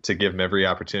give him every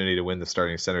opportunity to win the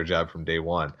starting center job from day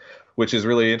one, which is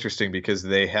really interesting because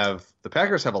the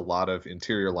Packers have a lot of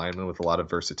interior linemen with a lot of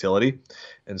versatility.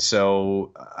 And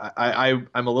so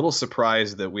I'm a little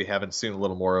surprised that we haven't seen a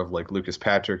little more of like Lucas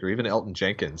Patrick or even Elton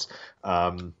Jenkins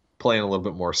playing a little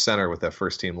bit more center with that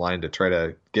first team line to try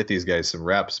to get these guys some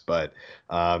reps. But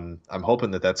I'm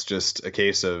hoping that that's just a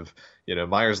case of,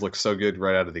 Myers looks so good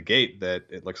right out of the gate that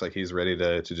it looks like he's ready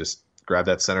to just grab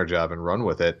that center job and run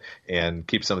with it and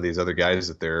keep some of these other guys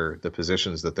at the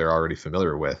positions that they're already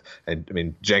familiar with. And I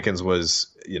mean, Jenkins was,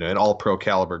 an all pro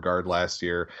caliber guard last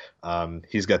year.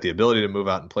 He's got the ability to move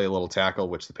out and play a little tackle,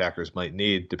 which the Packers might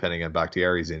need depending on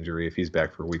Bakhtiari's injury if he's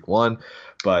back for week one.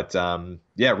 But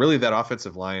really that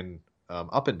offensive line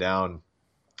up and down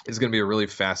is going to be a really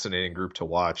fascinating group to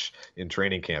watch in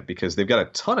training camp because they've got a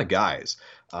ton of guys.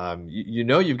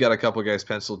 You've got a couple of guys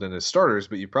penciled in as starters,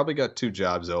 but you've probably got two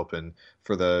jobs open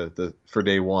for for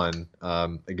day one.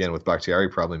 Again, with Bakhtiari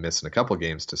probably missing a couple of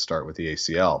games to start with the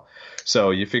ACL. So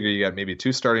you figure you got maybe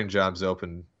two starting jobs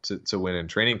open to win in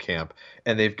training camp,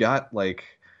 and they've got like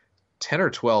 10 or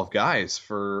 12 guys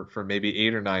for maybe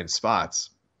 8 or 9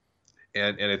 spots.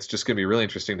 And it's just going to be really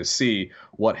interesting to see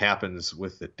what happens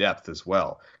with the depth as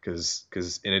well.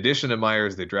 Because in addition to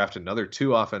Myers, they drafted another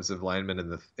 2 offensive linemen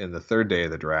in the third day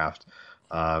of the draft.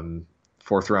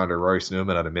 4th rounder Royce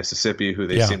Newman out of Mississippi, who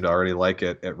they seem to already like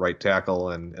at right tackle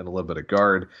and a little bit of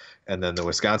guard. And then the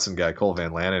Wisconsin guy, Cole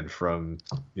Van Lanen, from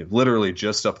literally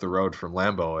just up the road from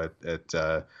Lambeau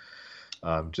at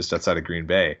just outside of Green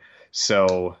Bay.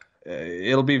 So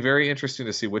it'll be very interesting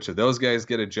to see which of those guys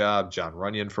get a job. John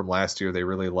Runyon from last year they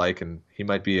really like, and he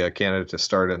might be a candidate to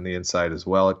start on the inside as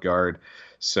well at guard.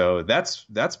 So that's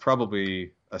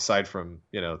probably, aside from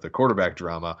the quarterback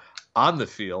drama on the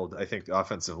field, I think the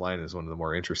offensive line is one of the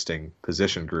more interesting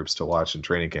position groups to watch in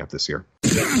training camp this year.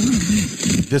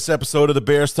 This episode of the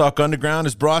Bears Talk Underground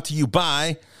is brought to you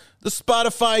by the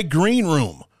Spotify Green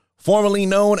Room, formerly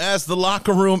known as the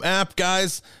Locker Room app,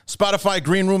 guys. Spotify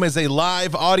Green Room is a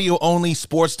live audio-only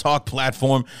sports talk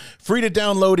platform, free to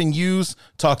download and use.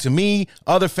 Talk to me,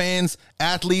 other fans,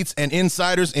 athletes, and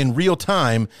insiders in real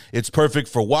time. It's perfect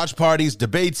for watch parties,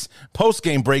 debates,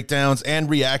 post-game breakdowns, and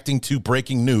reacting to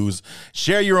breaking news.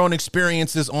 Share your own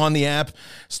experiences on the app.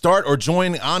 Start or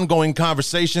join ongoing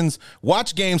conversations.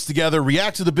 Watch games together.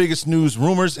 React to the biggest news,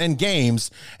 rumors, and games.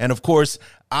 And, of course,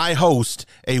 I host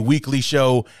a weekly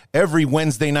show every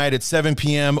Wednesday night at 7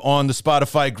 p.m. on the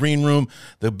Spotify Green Room.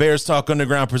 The Bears Talk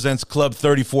Underground presents Club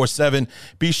 34-7.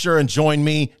 Be sure and join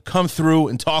me. Come through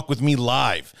and talk with me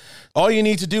live. All you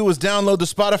need to do is download the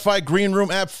Spotify Green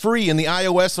Room app free in the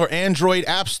iOS or Android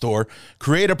App Store.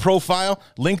 Create a profile,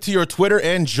 link to your Twitter,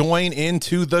 and join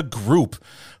into the group.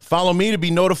 Follow me to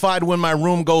be notified when my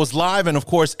room goes live. And, of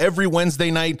course, every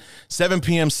Wednesday night, 7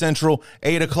 p.m. Central,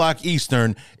 8 o'clock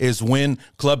Eastern is when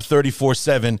Club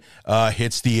 34-7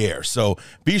 hits the air. So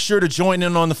be sure to join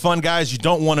in on the fun, guys. You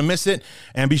don't want to miss it.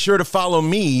 And be sure to follow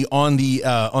me on the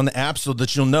app so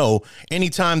that you'll know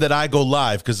anytime that I go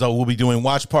live, because we'll be doing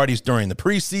watch parties during the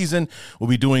preseason. We'll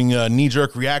be doing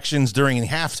knee-jerk reactions during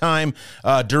halftime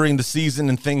during the season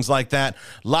and things like that.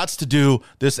 Lots to do.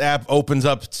 This app opens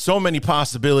up so many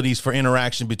possibilities for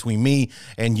interaction between me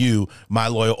and you, my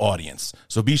loyal audience.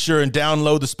 So be sure and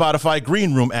download the Spotify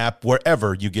Green Room app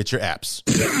wherever you get your apps.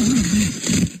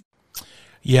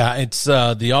 Yeah, it's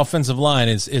the offensive line.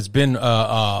 It's been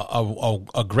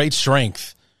a great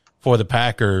strength for the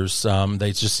Packers.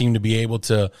 They just seem to be able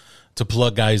to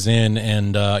plug guys in,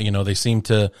 and they seem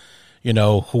to,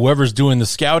 whoever's doing the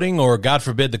scouting or, God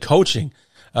forbid, the coaching,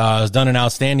 has done an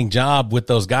outstanding job with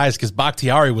those guys, because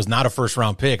Bakhtiari was not a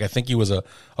first-round pick. I think he was a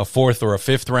fourth or a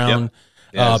fifth-round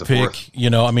pick.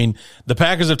 The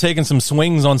Packers have taken some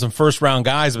swings on some first-round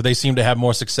guys, but they seem to have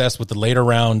more success with the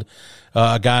later-round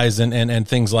guys and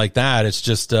things like that. It's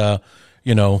just, a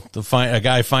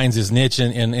guy finds his niche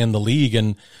in the league,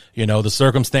 and, the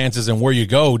circumstances and where you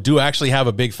go do actually have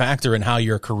a big factor in how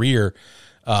your career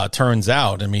turns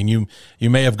out. I mean, you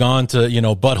may have gone to,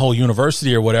 Butthole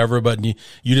University or whatever, but you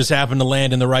just happen to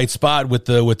land in the right spot with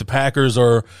the Packers,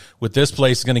 or with this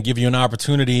place is going to give you an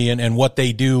opportunity, and what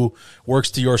they do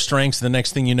works to your strengths. The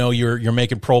next thing you know, you're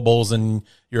making Pro Bowls and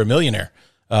you're a millionaire,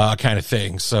 kind of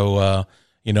thing. So,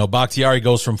 Bakhtiari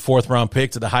goes from fourth round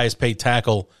pick to the highest paid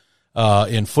tackle,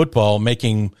 in football,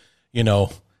 making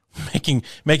what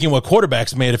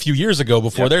quarterbacks made a few years ago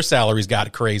before their salaries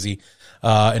got crazy.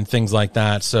 And things like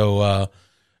that. So,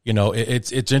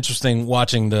 it's interesting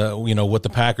watching what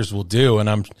the Packers will do. And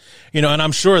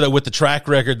I'm sure that with the track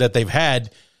record that they've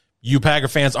had, you Packer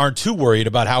fans aren't too worried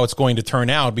about how it's going to turn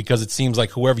out, because it seems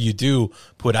like whoever you do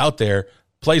put out there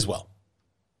plays well.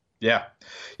 Yeah.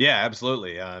 Yeah,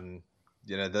 absolutely.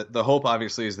 The hope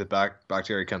obviously is that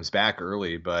Bakhtiari comes back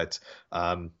early, but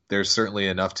there's certainly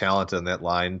enough talent on that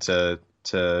line to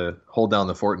hold down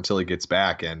the fort until he gets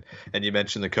back. And you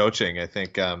mentioned the coaching. I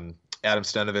think Adam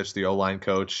Stenovich, the O-line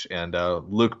coach, and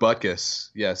Luke Butkus,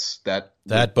 yes, that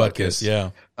Butkus, yeah,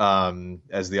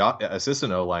 as the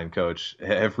assistant O-line coach,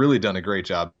 have really done a great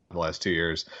job in the last 2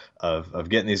 years of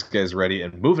getting these guys ready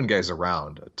and moving guys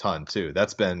around a ton too.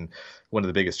 That's been one of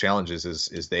the biggest challenges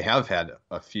is they have had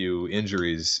a few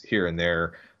injuries here and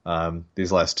there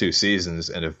these last 2 seasons,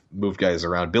 and have moved guys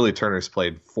around. Billy Turner's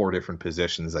played 4 different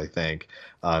positions, I think.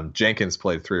 Jenkins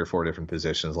played 3 or 4 different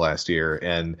positions last year,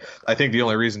 and I think the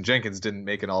only reason Jenkins didn't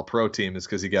make an all-pro team is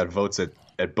because he got votes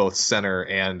at both center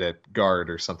and at guard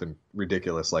or something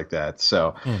ridiculous like that.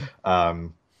 So,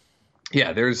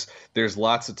 there's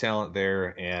lots of talent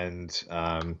there, and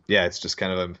it's just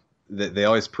kind of they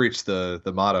always preach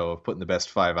the motto of putting the best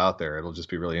 5 out there. It'll just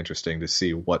be really interesting to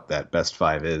see what that best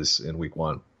 5 is in week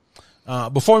 1.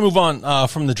 Before we move on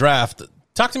from the draft,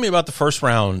 talk to me about the first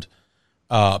round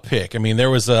pick. I mean, there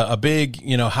was a big,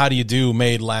 how do you do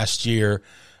made last year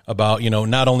about,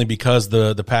 not only because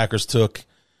the Packers took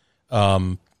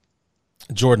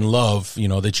Jordan Love,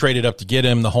 they traded up to get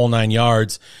him, the whole 9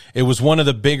 yards. It was one of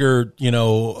the bigger,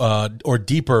 or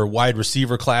deeper wide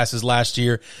receiver classes last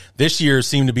year. This year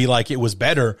seemed to be like it was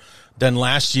better than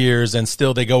last year's, and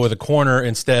still they go with a corner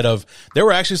instead of. There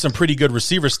were actually some pretty good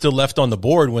receivers still left on the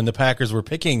board when the Packers were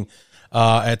picking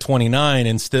at 29,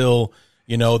 and still,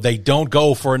 they don't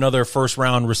go for another first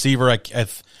round receiver. I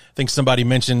think somebody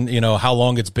mentioned, how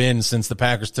long it's been since the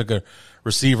Packers took a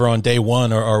receiver on day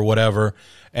one or whatever.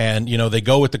 And, they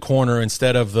go with the corner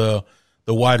instead of the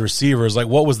wide receivers. Like,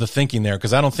 what was the thinking there?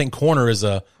 Because I don't think corner is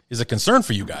a concern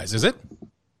for you guys, is it?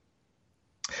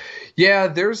 Yeah,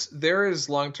 there is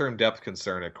long-term depth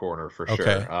concern at corner for sure.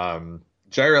 Okay.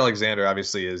 Jair Alexander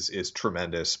obviously is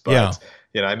tremendous, but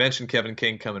I mentioned Kevin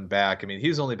King coming back. I mean,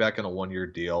 he's only back on a 1-year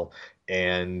deal,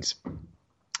 and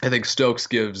I think Stokes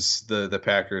gives the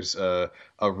Packers a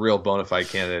real bona fide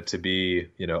candidate to be,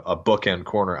 a bookend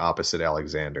corner opposite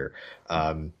Alexander,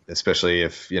 especially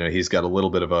if, he's got a little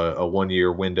bit of a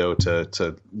 1-year window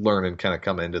to learn and kind of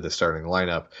come into the starting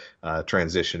lineup,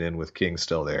 transition in with King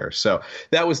still there. So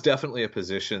that was definitely a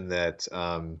position that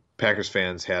Packers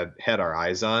fans had our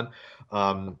eyes on.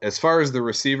 As far as the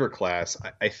receiver class,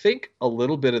 I think a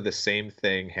little bit of the same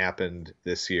thing happened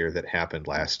this year that happened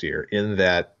last year, in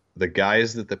that the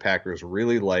guys that the Packers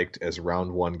really liked as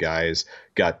round 1 guys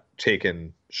got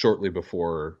taken shortly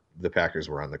before the Packers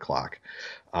were on the clock.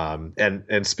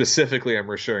 And specifically, I'm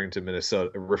referring to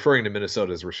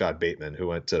Minnesota's Rashad Bateman, who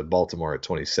went to Baltimore at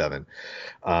 27.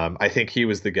 I think he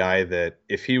was the guy that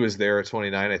if he was there at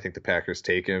 29, I think the Packers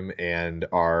take him and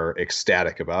are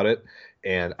ecstatic about it.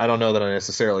 And I don't know that I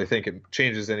necessarily think it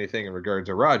changes anything in regard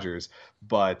to Rodgers,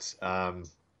 but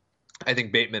I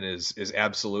think Bateman is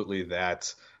absolutely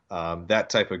that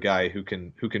type of guy who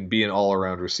can be an all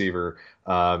around receiver,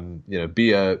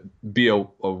 be a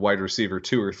wide receiver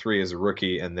 2 or 3 as a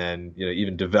rookie, and then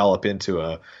even develop into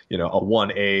a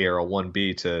 1A or a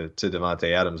 1B to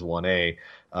Devontae Adams 1A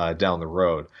down the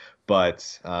road.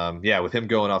 But with him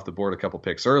going off the board a couple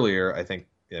picks earlier, I think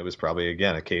it was probably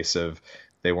again a case of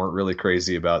they weren't really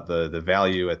crazy about the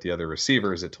value at the other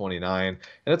receivers at 29,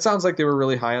 and it sounds like they were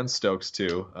really high on Stokes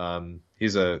too.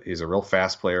 He's a real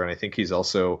fast player, and I think he's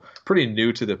also pretty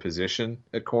new to the position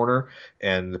at corner.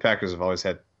 And the Packers have always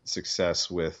had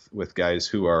success with guys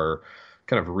who are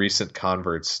kind of recent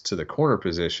converts to the corner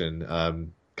position,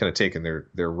 kind of taking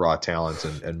their raw talent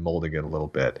and molding it a little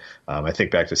bit. I think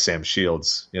back to Sam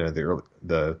Shields,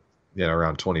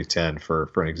 around 2010 for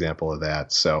an example of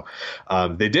that. So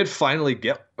they did finally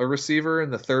get a receiver in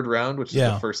the 3rd round, which is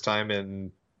the first time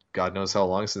in God knows how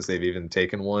long since they've even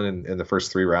taken one in the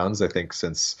first 3 rounds, I think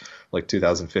since like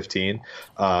 2015.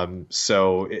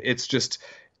 So it's just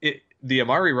the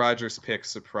Amari Rodgers pick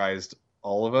surprised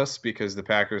all of us because the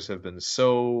Packers have been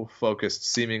so focused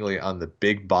seemingly on the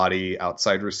big body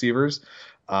outside receivers.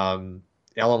 Alan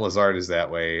Lazard is that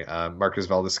way. Marcus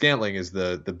Valdes-Scantling is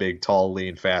the big, tall,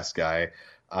 lean, fast guy.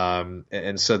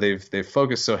 And so they've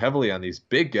focused so heavily on these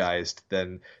big guys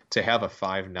then to have a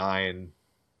 5'9"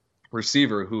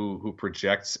 receiver who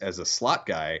projects as a slot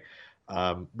guy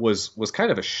was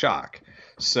kind of a shock.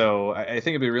 So I think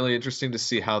it'd be really interesting to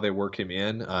see how they work him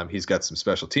in. He's got some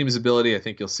special teams ability. I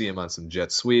think you'll see him on some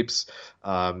jet sweeps.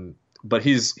 But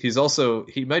he's also,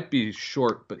 he might be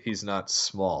short, but he's not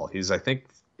small. I think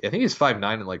he's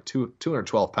 5'9" and like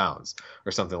 212 pounds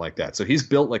or something like that. So he's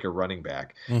built like a running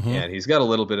back, and he's got a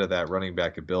little bit of that running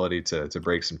back ability to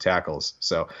break some tackles.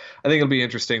 So I think it'll be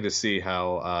interesting to see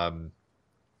how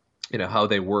how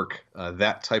they work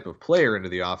that type of player into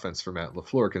the offense for Matt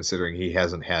LaFleur, considering he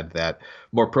hasn't had that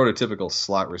more prototypical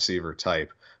slot receiver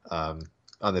type on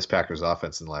this Packers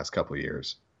offense in the last couple of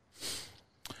years.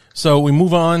 So we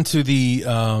move on to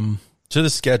the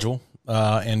schedule,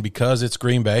 and because it's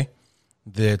Green Bay,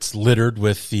 that's littered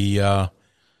with the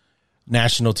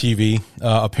national TV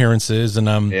appearances.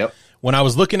 And when I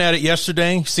was looking at it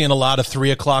yesterday, seeing a lot of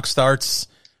 3 o'clock starts,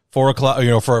 4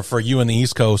 o'clock, for you in the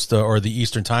East Coast or the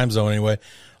Eastern time zone anyway,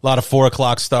 a lot of 4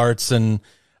 o'clock starts and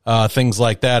things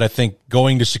like that. I think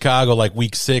going to Chicago like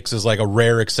week 6 is like a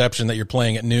rare exception that you're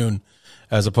playing at noon,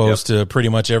 as opposed to pretty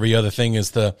much every other thing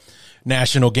is the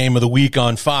national game of the week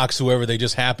on Fox, whoever they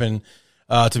just happen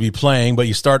to be playing. But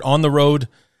you start on the road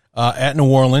at New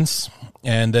Orleans,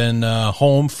 and then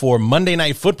home for Monday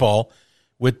Night Football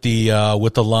with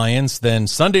the Lions. Then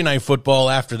Sunday Night Football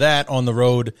after that on the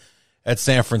road at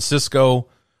San Francisco,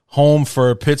 home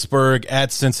for Pittsburgh,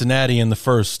 at Cincinnati in the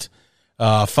first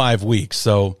 5 weeks.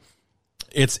 So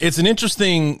it's an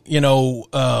interesting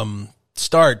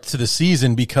start to the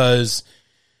season because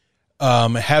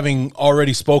having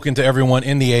already spoken to everyone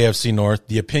in the AFC North,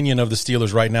 the opinion of the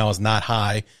Steelers right now is not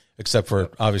high, except for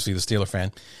obviously the Steeler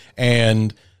fan.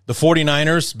 And the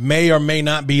 49ers may or may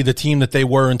not be the team that they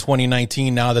were in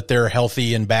 2019 now that they're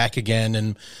healthy and back again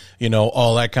and,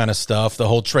 all that kind of stuff. The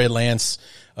whole Trey Lance,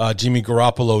 Jimmy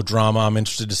Garoppolo drama, I'm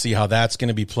interested to see how that's going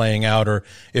to be playing out, or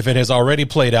if it has already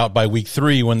played out by week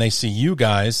 3 when they see you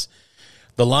guys.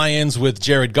 The Lions with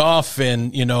Jared Goff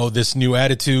and, this new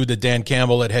attitude that Dan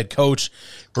Campbell at head coach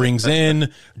brings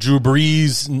in. Drew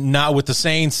Brees not with the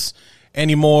Saints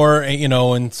anymore, and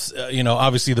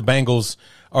obviously the Bengals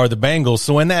are the Bengals.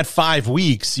 So in that 5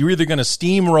 weeks, you're either going to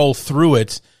steamroll through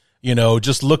it,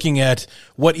 just looking at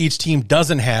what each team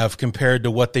doesn't have compared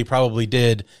to what they probably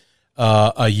did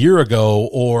a year ago,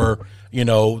 or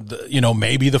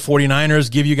maybe the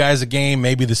 49ers give you guys a game,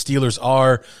 maybe the Steelers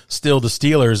are still the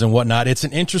Steelers and whatnot. It's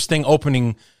an interesting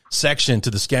opening section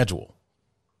to the schedule.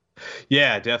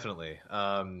 Yeah, definitely.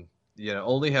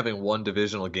 Only having one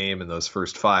divisional game in those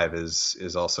first 5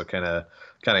 is also kind of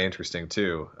interesting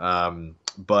too.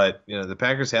 But the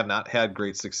Packers have not had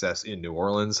great success in New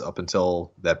Orleans up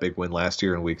until that big win last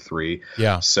year in week 3.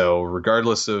 Yeah. So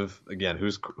regardless of, again,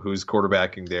 who's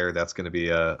quarterbacking there, that's going to be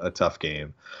a tough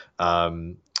game.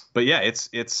 But yeah,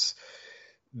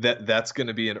 that's going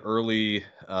to be an early,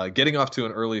 getting off to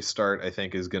an early start, I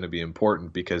think, is going to be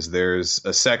important, because there's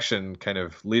a section kind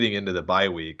of leading into the bye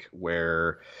week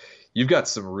where you've got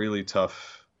some really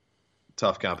tough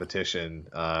tough competition.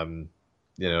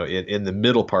 In the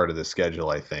middle part of the schedule,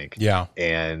 I think. Yeah.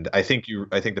 And I think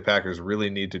the Packers really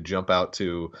need to jump out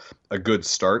to a good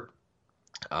start.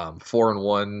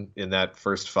 4-1 in that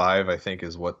first 5, I think,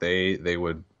 is what they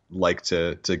would like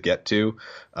to get to,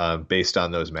 based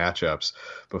on those matchups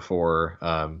before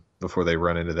they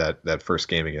run into that first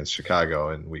game against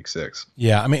Chicago in Week 6.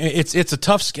 Yeah, I mean, it's a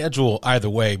tough schedule either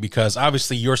way, because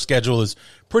obviously your schedule is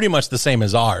pretty much the same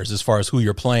as ours as far as who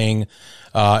you're playing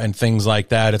and things like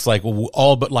that. It's like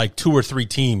all but like 2 or 3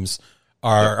 teams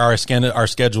our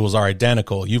schedules are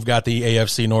identical. You've got the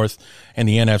AFC North and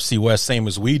the NFC West, same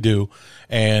as we do.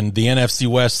 And the NFC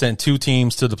West sent 2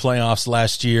 teams to the playoffs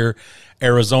last year.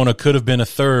 Arizona could have been a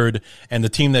third, and the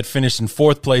team that finished in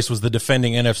 4th place was the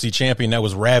defending NFC champion that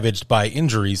was ravaged by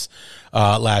injuries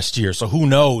last year. So who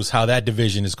knows how that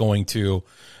division is going to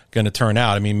turn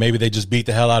out. I mean, maybe they just beat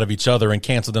the hell out of each other and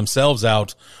cancel themselves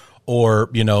out, or,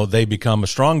 they become a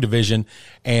strong division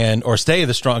or stay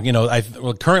the strong,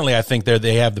 currently I think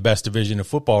they have the best division of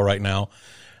football right now.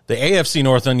 The AFC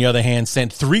North, on the other hand,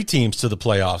 sent 3 teams to the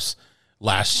playoffs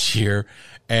last year.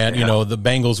 And, the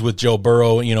Bengals with Joe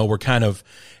Burrow, were kind of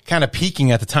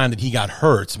peaking at the time that he got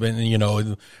hurt. But,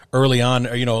 early on,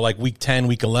 like week 10,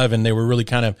 week 11, they were really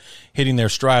kind of hitting their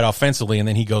stride offensively, and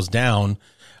then he goes down.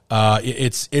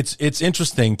 It's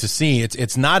interesting to see.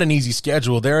 It's not an easy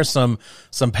schedule. There are some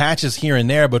patches here and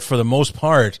there, but for the most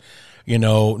part,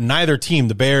 neither team,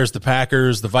 the Bears, the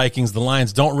Packers, the Vikings, the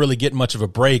Lions, don't really get much of a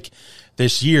break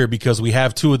this year, because we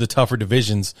have 2 of the tougher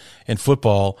divisions in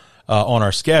football on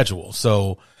our schedule.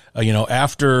 So,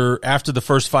 after the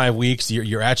first 5 weeks,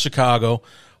 you're at Chicago,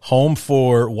 home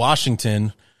for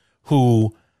Washington,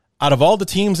 who, out of all the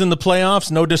teams in the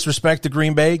playoffs, no disrespect to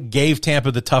Green Bay, gave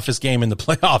Tampa the toughest game in the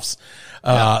playoffs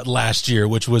last year,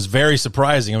 which was very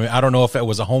surprising. I mean, I don't know if it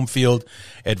was a home field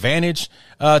advantage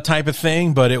type of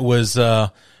thing, but it was,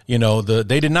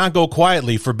 they did not go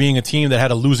quietly for being a team that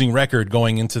had a losing record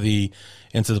going into the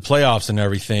playoffs and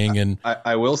everything. And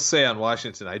I will say on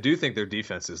Washington, I do think their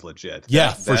defense is legit.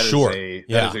 Yeah, for sure.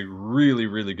 That is a really,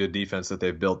 really good defense that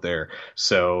they've built there.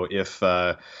 So if,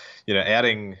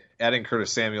 adding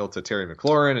Curtis Samuel to Terry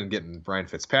McLaurin and getting Brian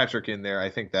Fitzpatrick in there, I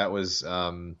think that was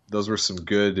those were some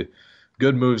good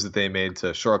moves that they made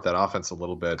to shore up that offense a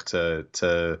little bit,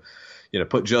 to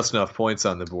put just enough points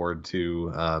on the board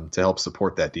to help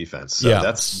support that defense. So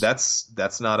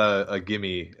that's not a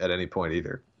gimme at any point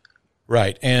either.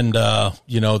 Right. And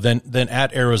then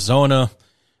at Arizona,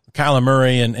 Kyler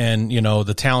Murray and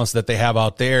the talents that they have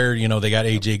out there, they got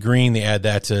AJ Green, they add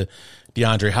that to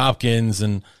DeAndre Hopkins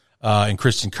and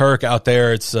Christian Kirk out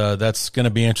there. It's that's going to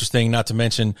be interesting, not to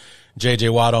mention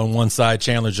JJ Watt on one side,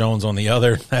 Chandler Jones on the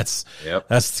other. That's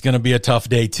going to be a tough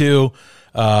day too.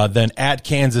 Then at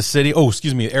Kansas City,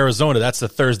 Arizona, that's the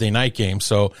Thursday night game.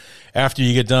 So after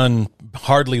you get done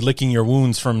hardly licking your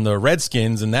wounds from the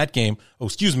Redskins in that game,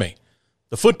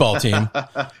 the football team,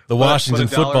 the Washington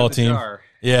football team.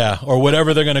 Yeah, or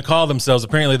whatever they're going to call themselves.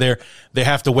 Apparently they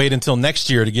have to wait until next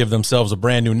year to give themselves a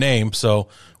brand new name. So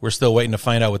we're still waiting to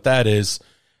find out what that is.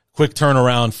 Quick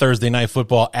turnaround Thursday night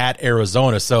football at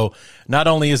Arizona. So not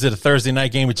only is it a Thursday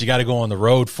night game, but you got to go on the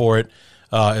road for it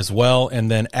as well.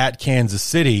 And then at Kansas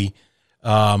City,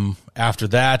 after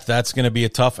that's going to be a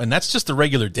tough, and that's just a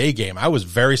regular day game. I was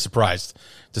very surprised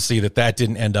to see that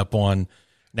didn't end up on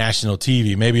national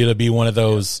TV. Maybe it'll be one of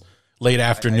those late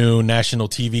afternoon national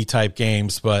TV type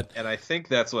games, and I think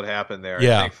that's what happened there.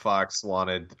 Yeah. I think Fox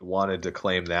wanted to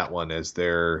claim that one as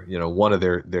their, one of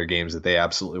their games that they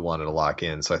absolutely wanted to lock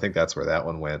in. So I think that's where that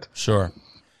one went. Sure.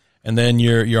 And then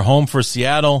you're home for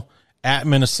Seattle, at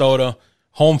Minnesota,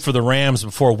 home for the Rams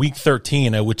before week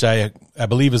 13, which I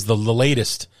believe is the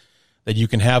latest that you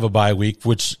can have a bye week,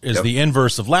 which is the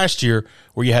inverse of last year,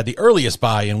 where you had the earliest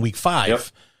bye in week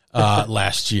 5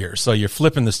 last year. So you're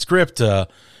flipping the script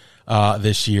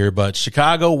this year. But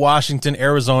Chicago, Washington,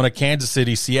 Arizona, Kansas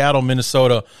City, Seattle,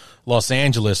 Minnesota, Los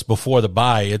Angeles before the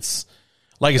bye. It's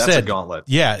like I said, a gauntlet.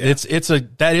 Yeah,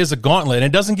 that is a gauntlet, and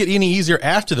it doesn't get any easier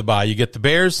after the bye. You get the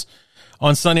Bears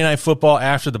on Sunday Night Football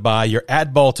after the bye. You're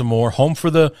at Baltimore, home for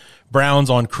the Browns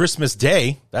on Christmas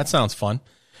Day. That sounds fun.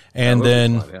 And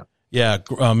then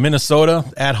Minnesota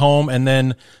at home, and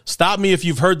then stop me if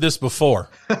you've heard this before.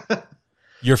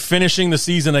 You're finishing the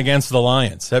season against the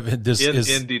Lions.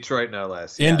 In Detroit, no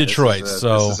less. In Detroit. This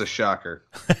is a shocker.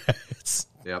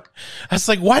 I was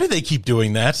like, why do they keep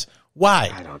doing that?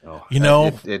 Why? I don't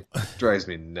know. It drives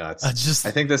me nuts. I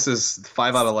think this is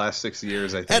 5 out of the last 6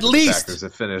 years. I think at least the Packers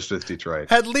have finished with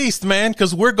Detroit. At least, man,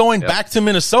 because we're going back to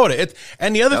Minnesota.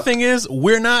 And the other thing is,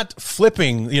 we're not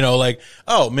flipping.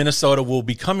 Minnesota will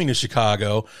be coming to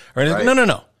Chicago or anything. Right.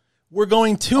 No. We're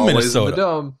going to Always Minnesota. in the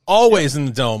Dome. Always in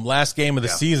the Dome. Last game of the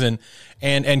season.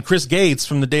 And Chris Gates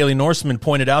from the Daily Norseman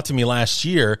pointed out to me last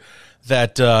year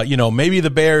that, maybe the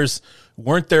Bears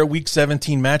weren't their Week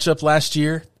 17 matchup last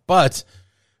year, but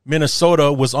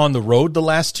Minnesota was on the road the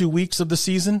last 2 weeks of the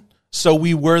season, so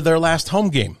we were their last home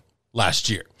game last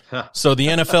year. So the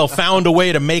NFL found a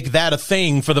way to make that a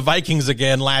thing for the Vikings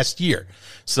again last year.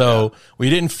 So we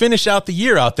didn't finish out the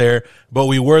year out there, but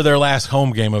we were their last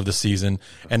home game of the season,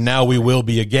 and now we will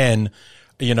be again.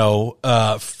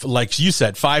 Like you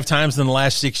said, 5 times in the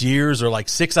last 6 years, or like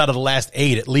 6 out of the last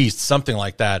 8 at least, something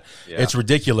like that. Yeah. It's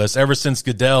ridiculous. Ever since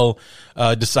Goodell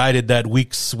decided that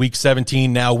week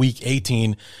 17, now week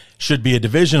 18 should be a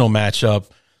divisional matchup,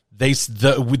 these 2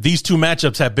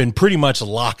 matchups have been pretty much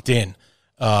locked in.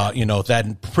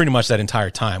 That pretty much that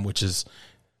entire time, which is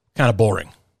kind of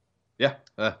boring. Yeah,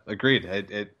 agreed.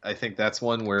 I think that's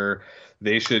one where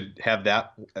they should have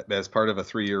that as part of a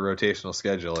 3-year rotational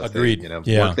schedule. Agreed.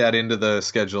 They, work that into the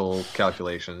schedule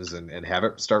calculations and have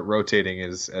it start rotating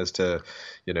as to,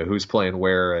 who's playing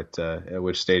where at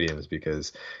which stadiums.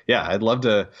 Because I'd love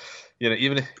to,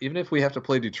 even if we have to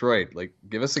play Detroit, like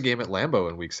give us a game at Lambeau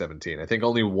in Week 17. I think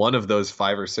only one of those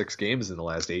 5 or 6 games in the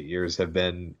last 8 years have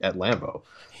been at Lambeau.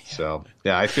 So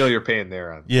I feel your pain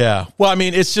there. Yeah. Well, I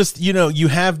mean, it's just, you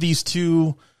have these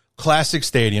 2 classic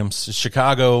stadiums,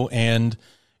 Chicago and,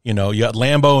 you got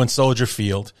Lambeau and Soldier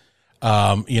Field.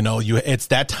 It's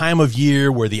that time of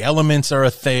year where the elements are a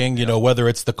thing, whether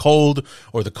it's the cold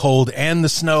or the cold and the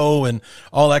snow and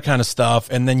all that kind of stuff.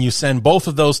 And then you send both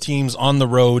of those teams on the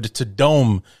road to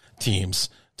dome teams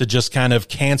to just kind of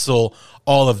cancel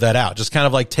all of that out. Just kind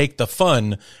of like take the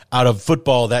fun out of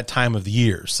football that time of the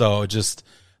year. So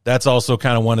that's also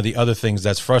kind of one of the other things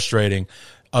that's frustrating,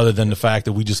 other than the fact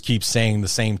that we just keep saying the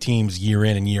same teams year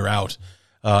in and year out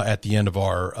at the end of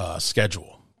our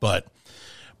schedule. But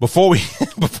before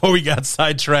we got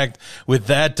sidetracked with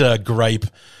that gripe,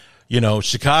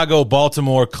 Chicago,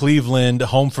 Baltimore, Cleveland,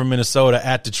 home for Minnesota,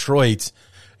 at Detroit,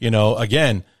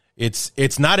 again,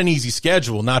 it's not an easy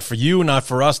schedule, not for you, not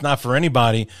for us, not for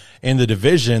anybody in the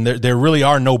division. There really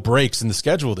are no breaks in the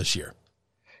schedule this year.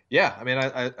 Yeah, I mean,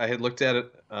 I had looked at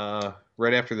it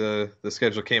right after the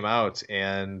schedule came out,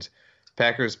 and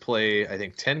Packers play, I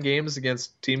think, 10 games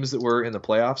against teams that were in the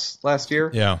playoffs last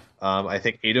year. Yeah. I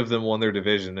think 8 of them won their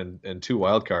division and 2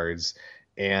 wild cards.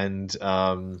 And,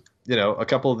 a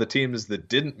couple of the teams that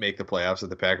didn't make the playoffs that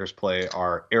the Packers play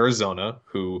are Arizona,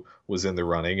 who was in the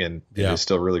running and is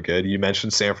still really good. You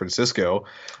mentioned San Francisco,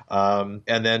 and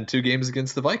then 2 games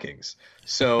against the Vikings.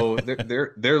 So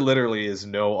there literally is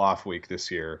no off week this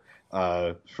year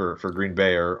for Green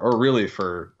Bay or really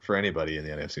for anybody in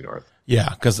the NFC North. Yeah,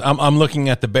 because I'm looking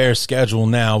at the Bears' schedule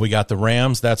now. We got the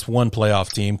Rams, that's 1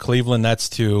 playoff team. Cleveland, that's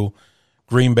 2.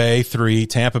 Green Bay, 3.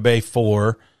 Tampa Bay,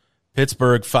 4.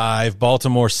 Pittsburgh, 5.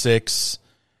 Baltimore, 6.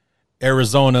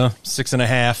 Arizona,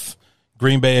 6.5.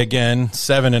 Green Bay again,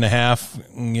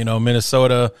 7.5.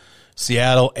 Minnesota,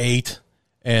 Seattle, 8.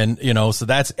 And, so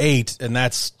that's 8, and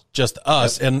that's just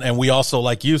us. Yep. And we also,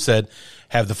 like you said,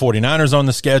 have the 49ers on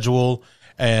the schedule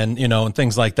and, and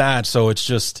things like that. So it's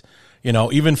just,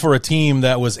 even for a team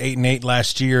that was 8-8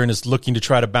 last year and is looking to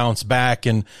try to bounce back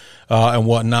and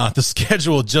whatnot, the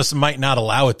schedule just might not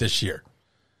allow it this year.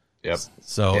 Yep.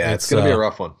 So it's going to be a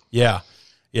rough one. Yeah.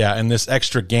 Yeah. And this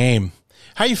extra game,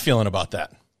 how are you feeling about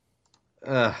that?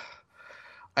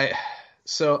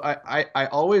 I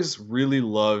always really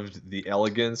loved the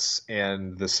elegance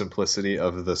and the simplicity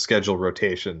of the schedule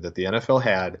rotation that the NFL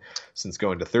had since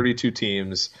going to 32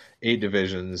 teams, 8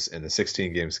 divisions, and the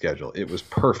 16-game schedule. It was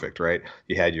perfect, right?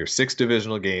 You had your 6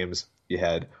 divisional games. You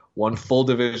had 1 full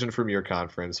division from your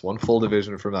conference, 1 full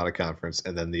division from out of conference,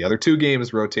 and then the other 2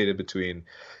 games rotated between,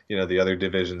 the other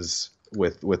divisions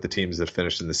with the teams that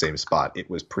finished in the same spot. It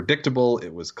was predictable.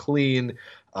 It was clean.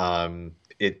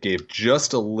 It gave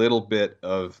just a little bit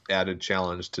of added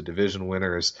challenge to division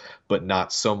winners, but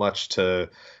not so much to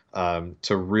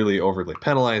really overly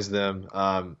penalize them.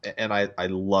 And I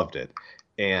loved it.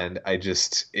 And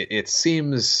it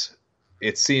seems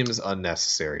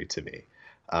unnecessary to me.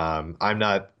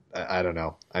 I don't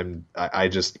know.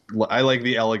 I like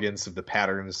the elegance of the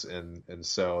patterns, and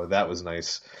so that was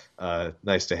nice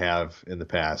to have in the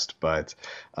past. But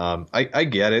I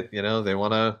get it. They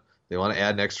want to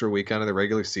add an extra week onto the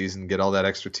regular season, get all that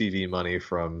extra TV money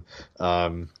from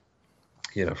having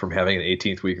an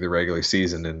 18th week of the regular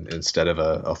season instead of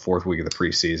a 4th week of the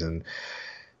preseason.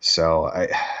 So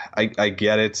I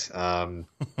get it,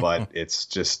 but it's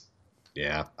just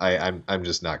Yeah, I'm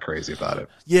just not crazy about it.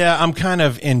 Yeah, I'm kind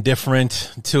of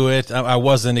indifferent to it. I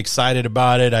wasn't excited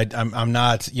about it. I'm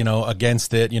not,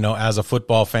 against it. As a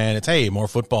football fan, it's hey, more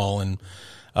football and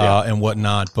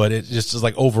whatnot. But it just is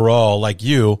like overall, like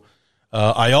you,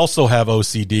 I also have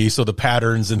OCD, so the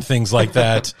patterns and things like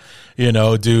that, do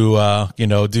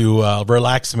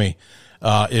relax me,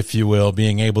 if you will.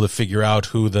 Being able to figure out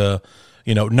who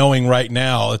knowing right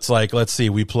now, it's like, let's see,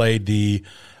 we played the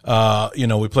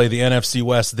NFC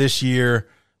West this year,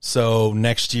 so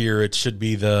next year it should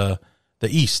be the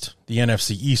East, the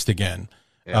NFC East again,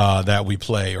 that we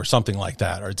play, or something like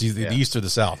that, or it's either the East or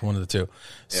the South, one of the two. Yeah.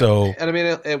 So, and I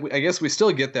mean, I guess we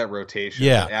still get that rotation.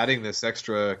 Yeah, adding this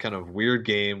extra kind of weird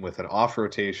game with an off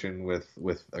rotation with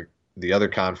the other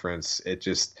conference, it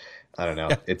just. I don't know.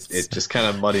 It just kind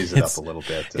of muddies it up a little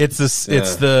bit.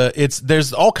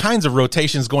 There's all kinds of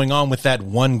rotations going on with that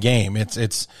one game.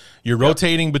 You're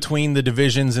rotating between the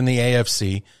divisions in the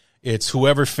AFC. It's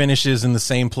whoever finishes in the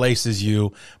same place as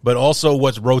you, but also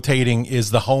what's rotating is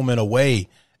the home and away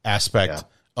aspect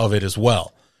of it as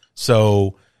well.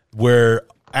 So we're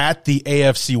at the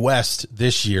AFC West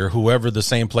this year, whoever the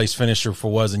same place finisher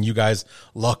was, and you guys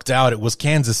lucked out. It was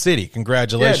Kansas City.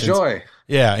 Congratulations. Yeah, joy.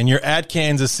 Yeah, and you're at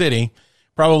Kansas City,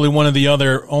 probably one of the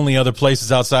only other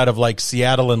places outside of like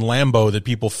Seattle and Lambeau that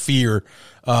people fear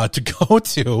to go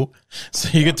to.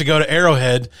 So you get to go to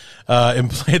Arrowhead and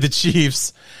play the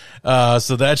Chiefs.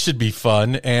 So that should be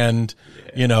fun. And,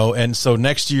 and so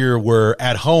next year we're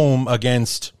at home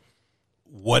against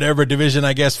whatever division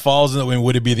I guess falls in.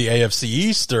 Would it be the AFC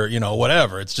East or,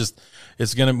 whatever?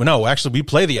 Actually we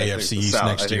play the AFC East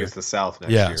next year. I think it's the South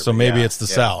next year. So maybe it's the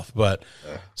South, but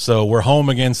so we're home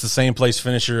against the same place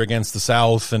finisher against the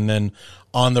South, and then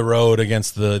on the road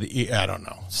against the I don't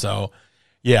know. So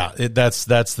yeah, that's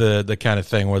the kind of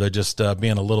thing where they're just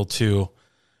being a little too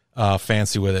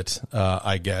fancy with it,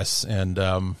 I guess. And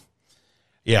so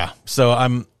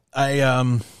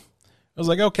I was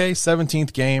like, okay,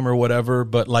 17th game or whatever,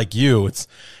 but like you, it's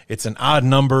an odd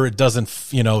number. It doesn't,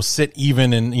 sit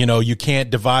even, and, you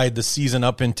can't divide the season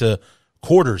up into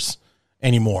quarters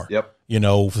anymore. Yep.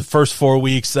 The first 4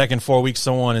 weeks, second 4 weeks,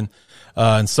 so on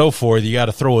and so forth. You got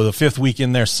to throw the fifth week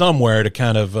in there somewhere to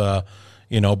kind of,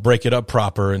 break it up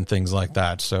proper and things like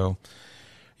that. So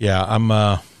yeah, I'm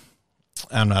not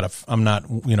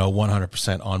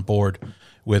 100% on board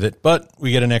with it, but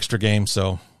we get an extra game.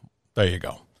 So there you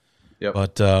go. Yep.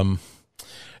 But I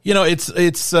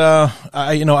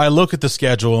look at the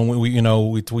schedule, and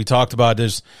we talked about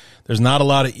there's not a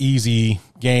lot of easy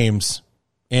games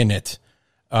in it.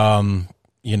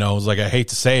 It's like, I hate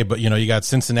to say it, but you got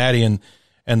Cincinnati and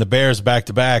the Bears back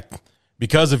to back.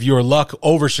 Because of your luck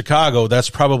over Chicago,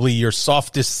 that's probably your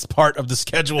softest part of the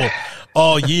schedule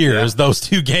all year is those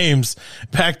two games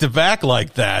back to back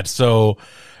like that. So,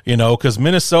 because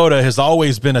Minnesota has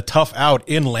always been a tough out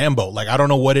in Lambeau. Like, I don't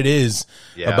know what it is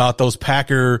about those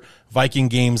Packer-Viking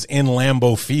games in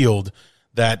Lambeau Field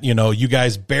that, you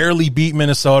guys barely beat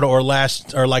Minnesota, or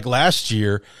last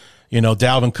year,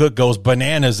 Dalvin Cook goes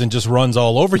bananas and just runs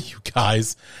all over you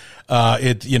guys.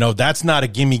 That's not a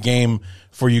gimme game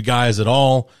for you guys at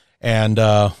all. And,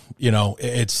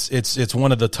 it's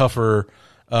one of the tougher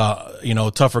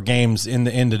games in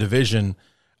the division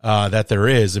that there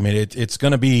is. I mean, it's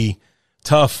going to be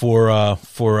tough for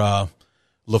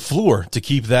LaFleur to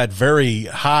keep that very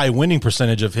high winning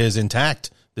percentage of his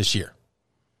intact this year.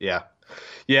 Yeah,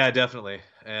 definitely.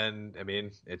 And I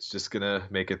mean, it's just going to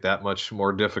make it that much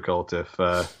more difficult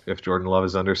if Jordan Love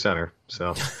is under center.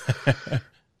 So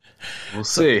we'll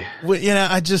see.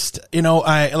 I just,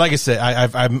 like I said,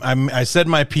 I said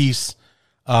my piece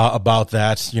about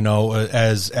that.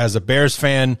 As a Bears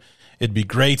fan, it'd be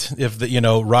great if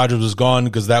Rodgers was gone,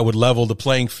 because that would level the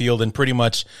playing field and pretty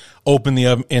much open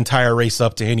the entire race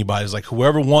up to anybody. It's like,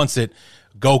 whoever wants it,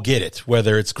 go get it.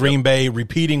 Whether it's Green Bay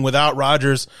repeating without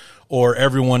Rodgers, or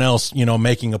everyone else,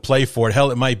 making a play for it.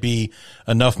 Hell, it might be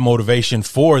enough motivation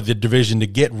for the division to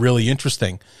get really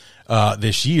interesting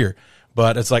this year.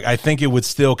 But it's like, I think it would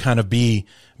still kind of be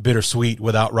bittersweet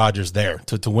without Rodgers there,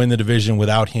 to win the division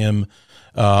without him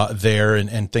there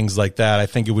and things like that. I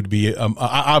think it would be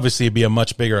obviously it'd be a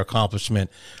much bigger accomplishment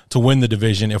to win the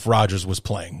division if Rodgers was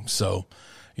playing. So,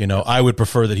 I would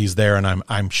prefer that he's there, and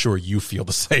I'm sure you feel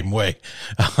the same way.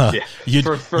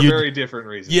 For very different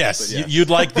reasons. Yes,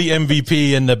 you'd like the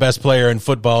MVP and the best player in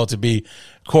football to be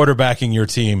quarterbacking your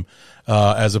team,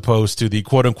 as opposed to the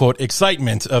quote unquote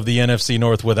excitement of the NFC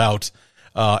North without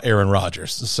Aaron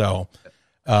Rodgers. So,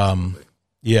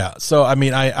 So I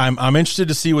mean, I'm interested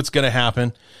to see what's going to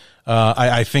happen.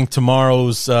 I think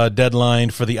tomorrow's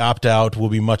deadline for the opt out will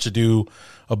be much ado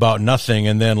about nothing.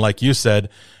 And then, like you said,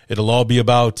 it'll all be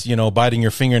about, biting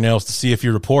your fingernails to see if he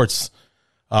reports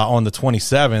on the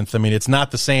 27th. I mean, it's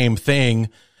not the same thing,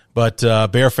 but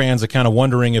Bear fans are kind of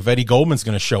wondering if Eddie Goldman's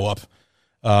going to show up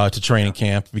to training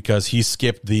camp, because he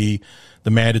skipped the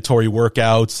mandatory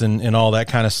workouts and all that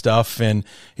kind of stuff. And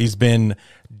he's been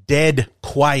dead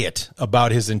quiet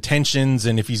about his intentions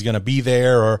and if he's going to be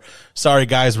there, or sorry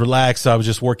guys, relax, I was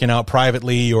just working out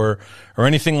privately, or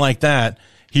anything like that.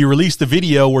 He released a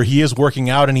video where he is working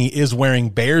out and he is wearing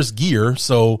Bears gear.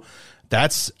 So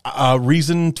that's a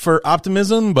reason for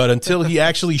optimism. But until he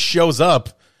actually shows up,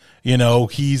 he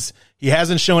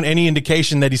hasn't shown any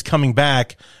indication that he's coming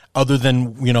back, other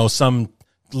than, some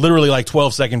literally like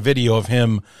 12-second video of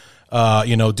him,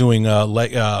 doing,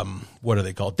 what are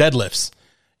they called? Deadlifts.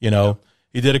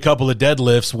 He did a couple of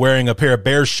deadlifts wearing a pair of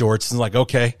Bears shorts, and like,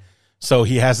 okay, so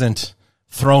he hasn't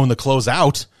thrown the clothes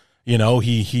out.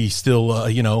 He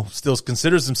still, still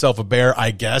considers himself a Bear,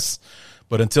 I guess.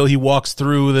 But until he walks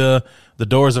through the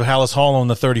doors of Hallis Hall on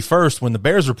the 31st, when the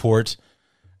Bears report,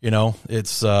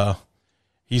 it's,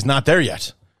 he's not there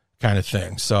yet, kind of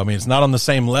thing. So, I mean, it's not on the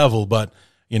same level, but,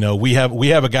 we have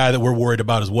a guy that we're worried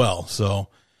about as well. So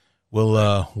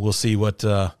we'll see what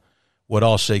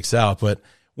all shakes out. But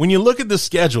when you look at the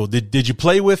schedule, did you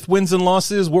play with wins and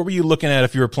losses? What were you looking at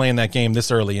if you were playing that game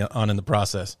this early on in the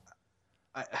process?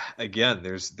 Again,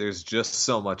 there's just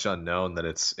so much unknown that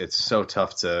it's so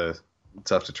tough to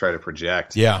try to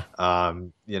project. Yeah.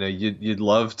 You'd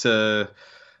love to.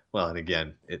 Well, and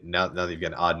again, now that you've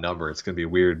got an odd number, it's going to be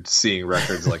weird seeing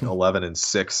records like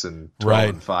 11-6 and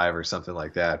 12-5 or something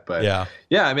like that. But yeah.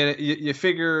 I mean, you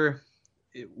figure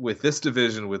with this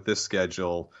division, with this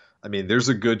schedule, I mean, there's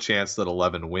a good chance that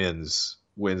 11 wins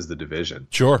the division.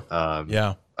 Sure.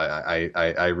 Yeah.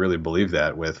 I really believe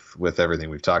that with everything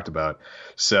we've talked about.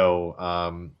 So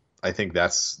I think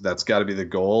that's got to be the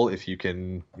goal. If you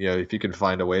can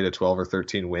find a way to 12 or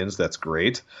 13 wins, that's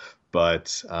great.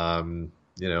 But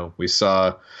we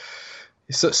saw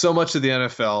so much of the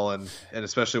NFL, and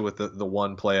especially with the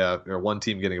one playoff or one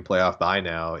team getting a playoff bye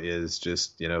now, is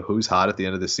just who's hot at the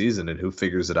end of the season and who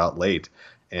figures it out late.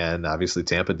 And obviously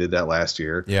Tampa did that last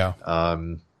year. Yeah.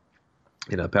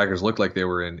 Packers looked like they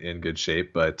were in good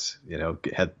shape, but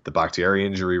had the Bakhtiari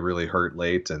injury really hurt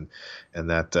late, and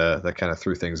that kind of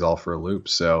threw things all for a loop.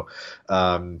 So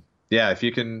if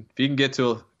you can get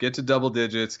to double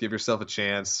digits, give yourself a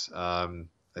chance.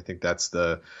 I think that's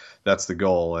the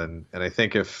goal, and I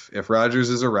think if Rodgers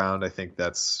is around, I think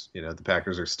that's the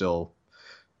Packers are still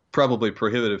probably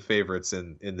prohibitive favorites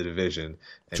in the division,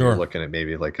 and sure. You're looking at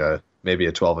maybe a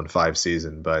 12-5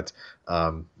 season, but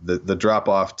the drop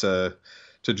off to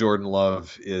Jordan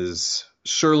Love is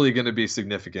surely going to be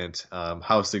significant.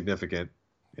 How significant,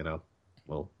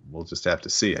 we'll just have to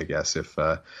see, I guess,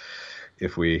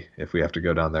 if we have to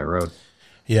go down that road.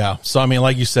 Yeah. So, I mean,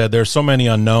 like you said, there's so many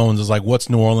unknowns. It's like, what's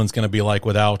New Orleans going to be like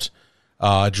without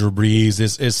Drew Brees?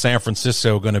 Is San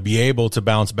Francisco going to be able to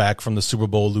bounce back from the Super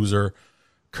Bowl loser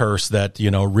curse that,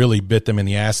 really bit them in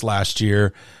the ass last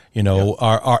year?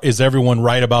 Is everyone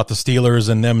right about the Steelers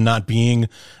and them not being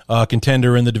a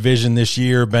contender in the division this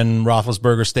year? Ben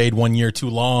Roethlisberger stayed 1 year too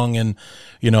long, and,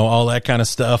 all that kind of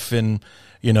stuff. And,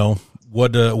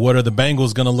 what are the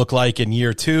Bengals going to look like in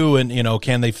year two? And,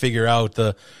 can they figure out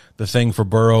the thing for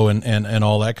Burrow and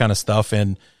all that kind of stuff?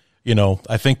 And,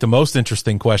 I think the most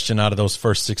interesting question out of those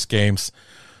first 6 games,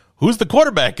 who's the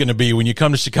quarterback going to be when you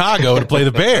come to Chicago to play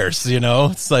the Bears?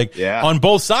 It's like on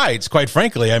both sides, quite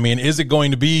frankly. I mean, is it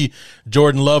going to be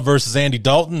Jordan Love versus Andy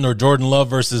Dalton, or Jordan Love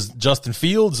versus Justin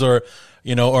Fields, or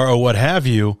what have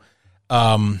you?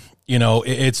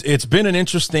 It's been an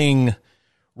interesting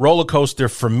roller coaster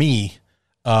for me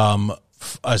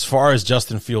as far as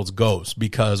Justin Fields goes,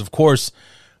 because of course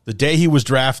the day he was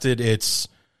drafted, it's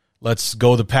let's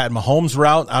go the Pat Mahomes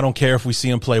route. I don't care if we see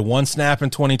him play one snap in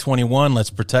 2021. Let's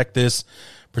protect this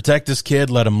kid,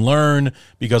 let him learn,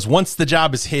 because once the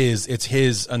job is his, it's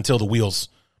his until the wheels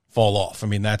fall off. I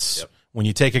mean, that's when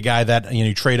you take a guy that,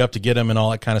 you trade up to get him and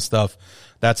all that kind of stuff.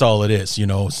 That's all it is,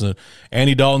 So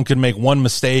Andy Dalton could make one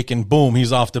mistake and boom,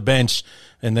 he's off the bench.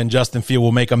 And then Justin Fields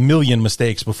will make a million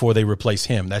mistakes before they replace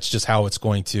him. That's just how it's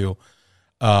going to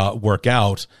work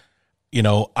out.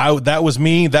 That was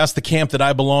me. That's the camp that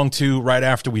I belonged to right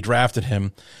after we drafted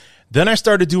him. Then I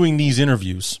started doing these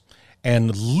interviews,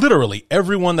 and literally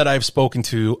everyone that I've spoken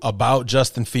to about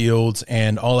Justin Fields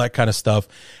and all that kind of stuff,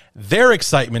 their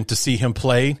excitement to see him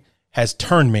play has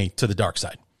turned me to the dark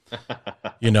side.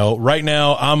 Right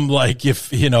now I'm like,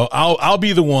 I'll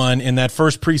be the one in that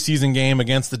first preseason game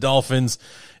against the Dolphins.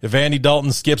 If Andy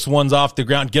Dalton skips ones off the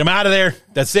ground, get him out of there.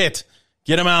 That's it.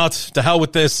 Get him out. To hell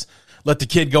with this. let the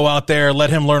kid go out there, let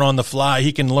him learn on the fly.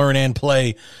 He can learn and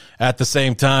play at the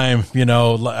same time.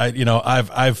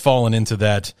 I've fallen into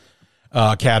that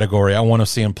category. I want to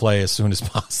see him play as soon as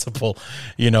possible.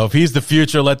 If he's the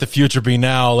future, let the future be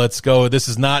now. Let's go. This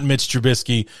is not Mitch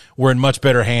Trubisky. We're in much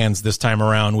better hands this time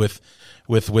around with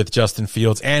Justin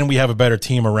Fields, and we have a better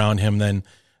team around him than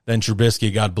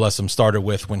Trubisky, God bless him, started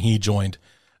with when he joined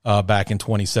back in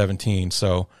 2017.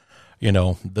 So,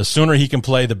 the sooner he can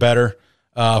play, the better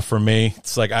for me.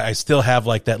 It's like I still have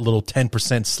like that little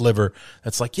 10% sliver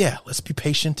that's like, yeah, let's be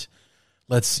patient.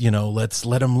 Let's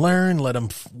let him learn, let him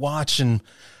watch. And,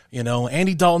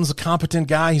 Andy Dalton's a competent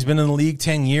guy. He's been in the league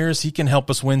 10 years. He can help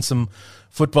us win some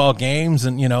football games,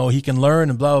 and, he can learn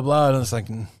and blah, blah, blah. And it's like,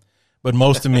 but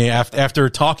most of me after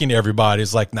talking to everybody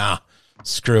is like, nah,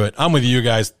 screw it. I'm with you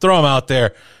guys. Throw him out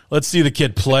there. Let's see the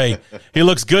kid play. He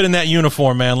looks good in that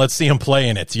uniform, man. Let's see him play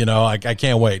in it. I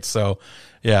can't wait. So,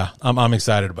 yeah, I'm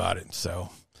excited about it. So,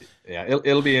 yeah,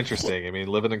 it'll be interesting. I mean,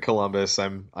 living in Columbus,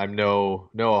 I'm no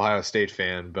Ohio State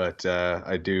fan, but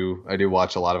I do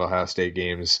watch a lot of Ohio State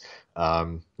games.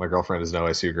 My girlfriend is an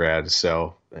OSU grad,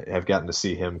 so I've gotten to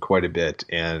see him quite a bit.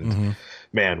 And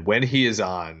man, when he is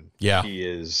on, he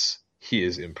is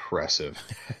impressive.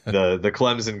 The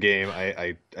Clemson game,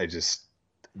 I just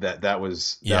that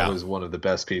was one of the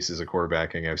best pieces of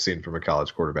quarterbacking I've seen from a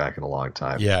college quarterback in a long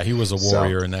time. Yeah, he was a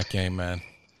warrior in that game, man.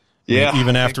 Yeah,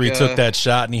 even after he took that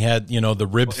shot and he had the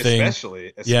rib thing,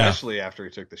 especially after he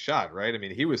took the shot, right? I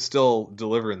mean, he was still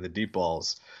delivering the deep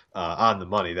balls on the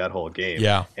money that whole game.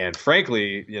 Yeah, and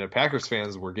frankly, Packers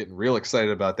fans were getting real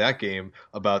excited about that game,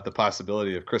 about the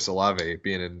possibility of Chris Olave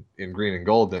being in green and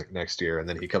gold next year, and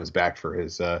then he comes back for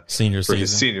his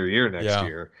his senior year next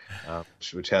year,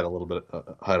 which had a little bit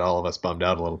had all of us bummed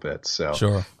out a little bit. So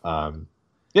sure.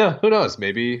 Yeah, who knows?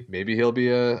 Maybe he'll be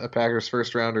a Packers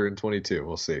first rounder in 22.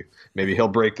 We'll see. Maybe he'll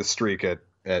break the streak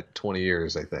at 20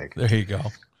 years, I think. There you go.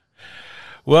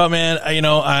 Well, man,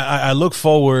 I look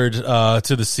forward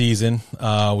to the season.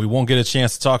 We won't get a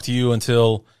chance to talk to you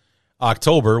until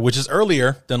October, which is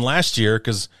earlier than last year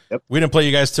because we didn't play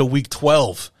you guys till week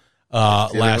 12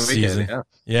 last season.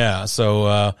 Yeah,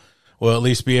 so we'll at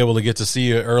least be able to get to see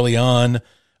you early on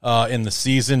in the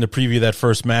season to preview that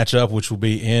first matchup, which will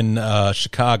be in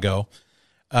Chicago.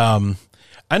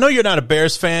 I know you're not a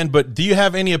Bears fan, but do you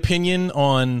have any opinion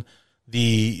on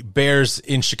the Bears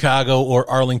in Chicago or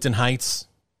Arlington Heights?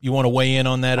 You want to weigh in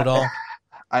on that at all?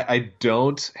 I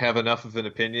don't have enough of an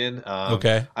opinion.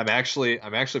 Okay. I'm actually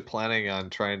planning on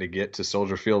trying to get to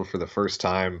Soldier Field for the first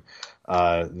time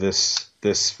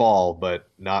this fall, but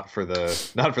not for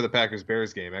the Packers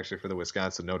Bears game, actually for the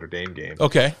Wisconsin Notre Dame game.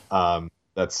 Okay.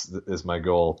 Is my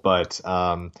goal. But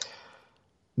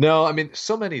no, I mean,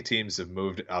 so many teams have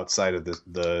moved outside of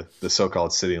the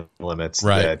so-called city limits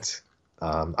that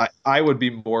I would be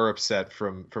more upset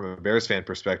from a Bears fan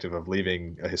perspective of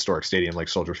leaving a historic stadium like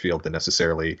Soldier Field than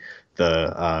necessarily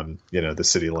the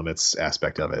city limits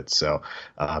aspect of it. So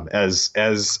as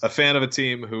a fan of a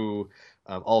team who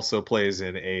also plays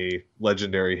in a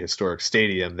legendary historic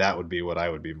stadium, that would be what I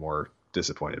would be more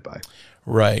disappointed by.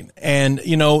 Right. And,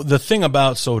 the thing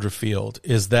about Soldier Field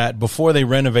is that before they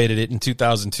renovated it in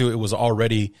 2002, it was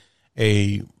already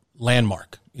a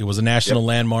landmark. It was a national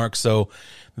landmark. So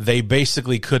they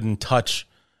basically couldn't touch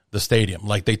the stadium.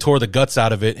 Like they tore the guts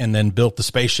out of it and then built the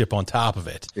spaceship on top of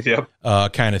it.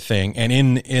 Kind of thing. And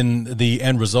in the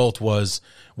end result was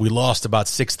we lost about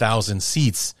 6,000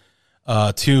 seats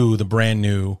to the brand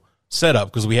new setup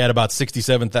because we had about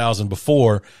 67,000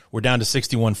 before. We're down to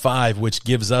 61.5, which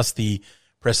gives us the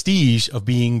prestige of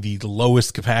being the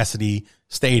lowest capacity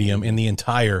stadium in the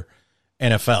entire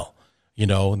NFL.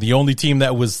 The only team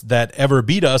that ever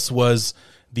beat us was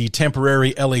the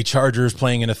temporary LA Chargers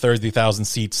playing in a 30,000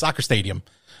 seat soccer stadium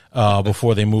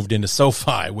before they moved into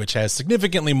SoFi, which has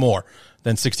significantly more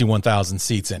than 61,000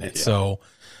 seats in it. Yeah. So,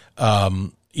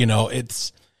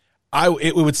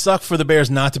 it would suck for the Bears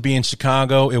not to be in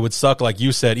Chicago. It would suck, like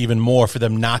you said, even more for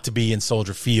them not to be in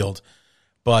Soldier Field.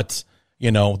 But,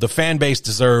 the fan base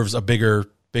deserves a bigger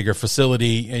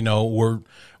facility. We're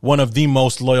one of the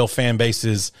most loyal fan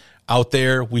bases out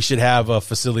there. We should have a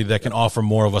facility that can offer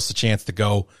more of us a chance to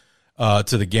go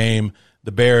to the game.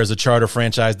 The Bears, a charter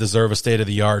franchise, deserve a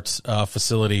state-of-the-art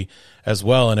facility as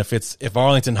well. And if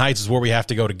Arlington Heights is where we have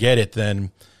to go to get it,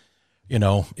 then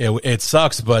it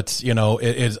sucks, but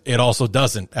it also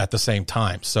doesn't at the same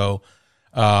time. So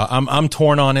I'm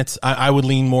torn on it. I would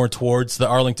lean more towards the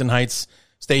Arlington Heights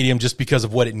Stadium just because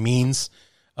of what it means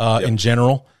in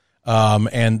general.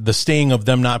 And the sting of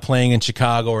them not playing in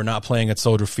Chicago or not playing at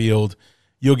Soldier Field,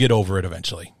 you'll get over it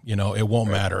eventually. It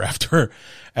won't matter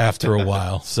after a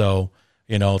while. So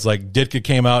You know, it's like Ditka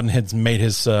came out and had made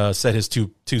his said his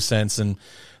two cents, and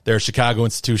they're a Chicago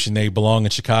institution. They belong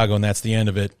in Chicago, and that's the end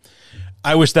of it.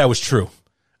 I wish that was true.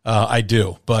 I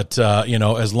do, but you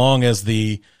know, as long as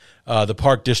the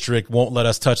Park District won't let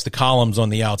us touch the columns on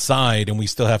the outside, and we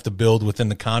still have to build within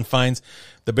the confines,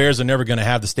 the Bears are never going to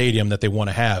have the stadium that they want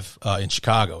to have in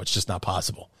Chicago. It's just not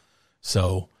possible.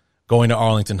 So going to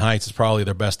Arlington Heights is probably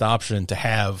their best option to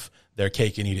have their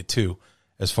cake and eat it too,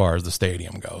 as far as the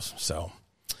stadium goes. So.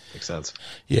 Makes sense.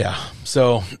 Yeah.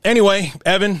 So anyway,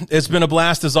 Evan, it's been a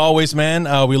blast as always,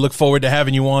 man. We look forward to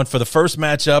having you on for the first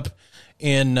matchup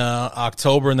in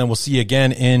October, and then we'll see you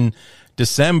again in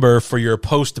December for your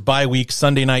post-bye week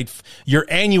Sunday night, your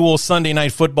annual Sunday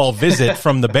night football visit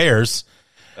from the Bears.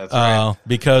 That's right.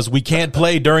 Because we can't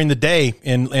play during the day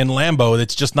in Lambeau.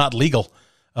 It's just not legal.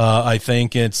 I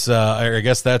think it's, I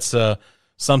guess that's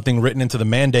something written into the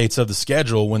mandates of the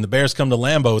schedule. When the Bears come to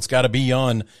Lambeau, it's got to be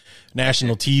on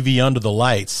national TV under the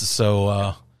lights.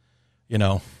 So, you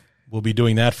know, we'll be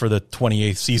doing that for the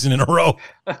 28th season in a row.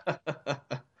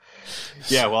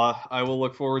 Yeah, well, I will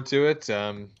look forward to it.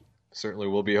 Certainly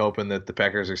we'll be hoping that the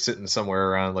Packers are sitting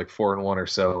somewhere around like 4-1 or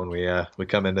so when we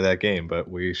come into that game, but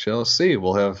we shall see.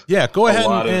 We'll have go ahead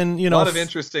and you know, a lot of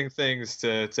interesting things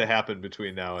to happen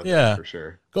between now and then for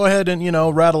sure. Go ahead and, you know,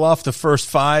 rattle off the first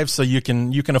 5 so you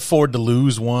can afford to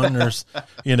lose one, or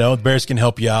you know, the Bears can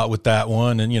help you out with that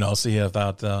one, and you know, see how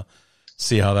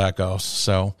that goes.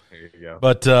 So there you go.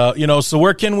 But you know, so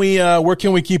where can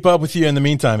we keep up with you in the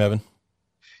meantime, Evan?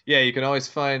 Yeah, you can always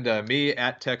find me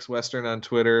at Tex Western on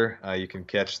Twitter. You can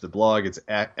catch the blog. It's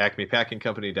at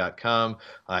acmepackingcompany.com,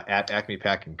 at Acme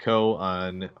Packing Co.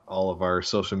 on all of our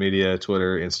social media,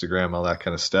 Twitter, Instagram, all that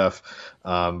kind of stuff.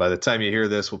 By the time you hear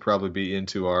this, we'll probably be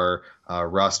into our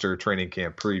roster training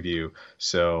camp preview.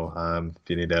 So if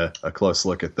you need a close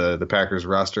look at the Packers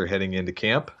roster heading into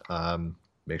camp,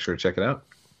 make sure to check it out.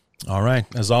 All right.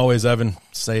 As always, Evan,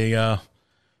 say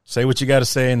what you got to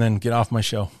say and then get off my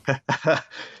show.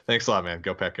 Thanks a lot, man.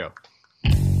 Go Pack Go.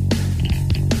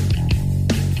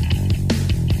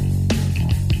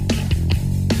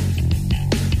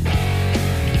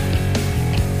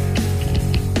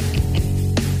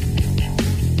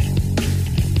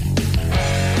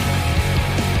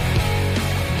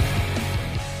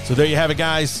 So there you have it,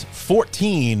 guys.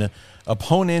 14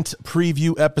 opponent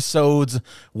preview episodes,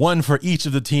 one for each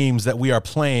of the teams that we are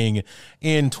playing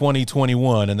in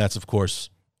 2021. And that's, of course,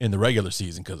 in the regular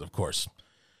season, because, of course,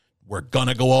 we're going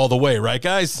to go all the way. Right,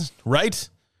 guys? Right?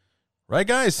 Right,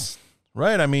 guys?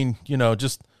 Right? I mean, you know,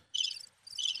 just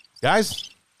guys?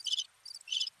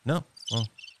 No? Well,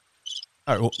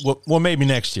 all right. Well, maybe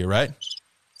next year, right?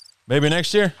 Maybe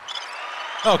next year?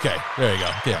 Okay. There you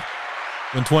go. Yeah.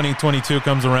 When 2022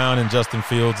 comes around and Justin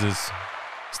Fields is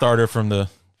starter from the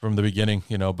beginning,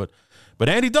 you know, but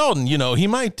Andy Dalton, you know, he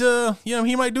might do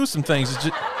some things. It's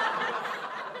just...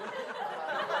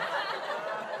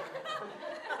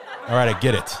 All right, I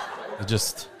get it. It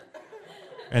just,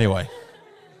 anyway,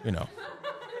 you know.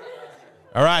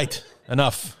 All right,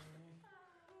 enough.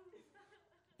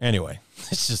 Anyway,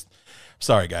 it's just,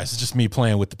 sorry guys, it's just me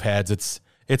playing with the pads.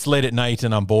 It's late at night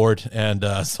and I'm bored, and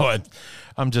so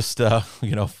I'm just,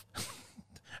 you know,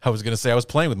 I was going to say I was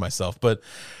playing with myself, but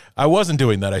I wasn't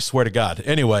doing that, I swear to God.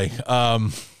 Anyway,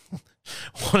 want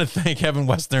to thank Evan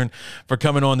Western for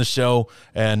coming on the show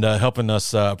and helping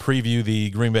us preview the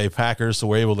Green Bay Packers, so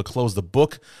we're able to close the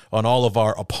book on all of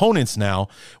our opponents now.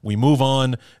 We move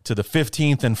on to the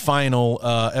 15th and final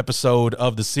episode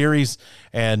of the series,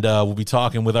 and we'll be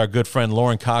talking with our good friend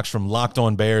Lauren Cox from Locked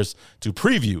On Bears to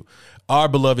preview our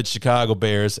beloved Chicago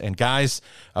Bears. And guys,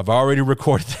 I've already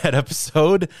recorded that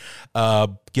episode.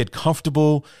 Get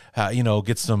comfortable, you know,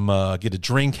 get a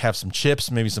drink, have some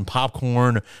chips, maybe some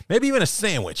popcorn, maybe even a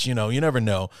sandwich. You know, you never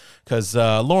know, because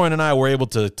Lauren and I were able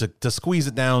to squeeze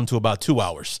it down to about 2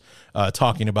 hours,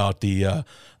 talking about the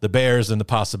Bears and the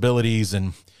possibilities.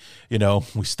 And you know,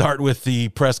 we start with the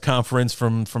press conference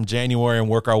from January and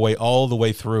work our way all the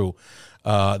way through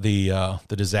the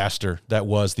disaster that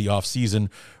was the offseason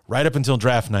right up until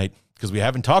draft night, because we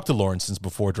haven't talked to Lauren since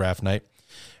before draft night,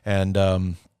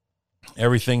 and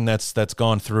everything that's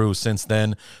gone through since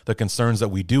then, the concerns that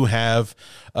we do have,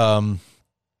 the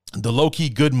low-key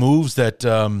good moves that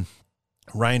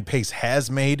Ryan Pace has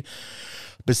made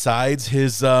besides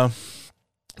his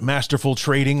masterful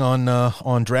trading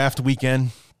on draft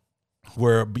weekend,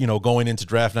 where, you know, going into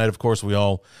draft night, of course, we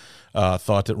all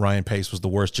thought that Ryan Pace was the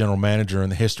worst general manager in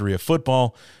the history of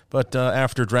football. But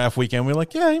after draft weekend, we were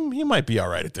like, yeah, he might be all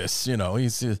right at this. You know, he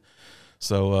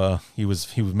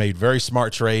was made very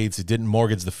smart trades. He didn't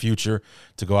mortgage the future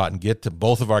to go out and get to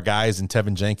both of our guys in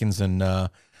Tevin Jenkins and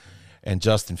and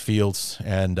Justin Fields.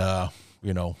 And,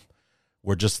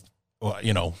 we're just,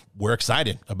 we're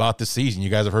excited about this season. You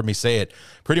guys have heard me say it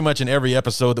pretty much in every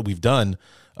episode that we've done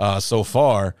so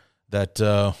far that,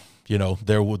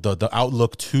 the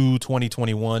outlook to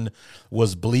 2021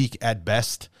 was bleak at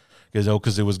best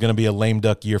because it was going to be a lame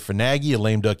duck year for Nagy, a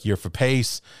lame duck year for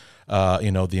Pace.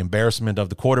 The embarrassment of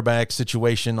the quarterback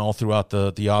situation all throughout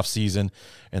the offseason,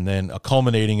 and then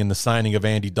culminating in the signing of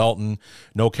Andy Dalton.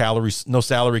 No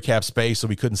salary cap space, so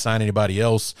we couldn't sign anybody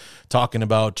else. Talking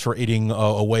about trading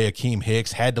away Akeem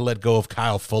Hicks, had to let go of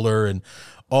Kyle Fuller, and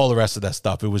all the rest of that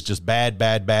stuff. It was just bad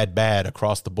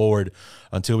across the board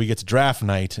until we get to draft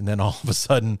night, and then all of a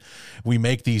sudden we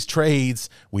make these trades.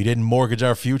 We didn't mortgage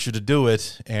our future to do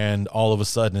it, and all of a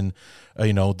sudden,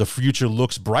 the future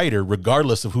looks brighter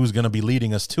regardless of who's going to be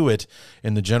leading us to it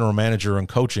in the general manager and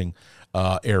coaching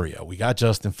area. We got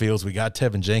Justin Fields. We got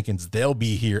Tevin Jenkins. They'll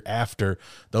be here after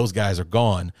those guys are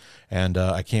gone, and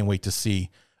I can't wait to see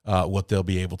what they'll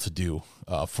be able to do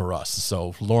for us.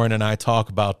 So Lauren and I talk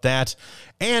about that.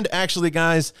 And actually,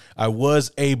 guys, I was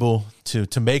able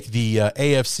to make the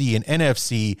AFC and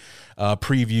NFC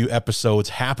preview episodes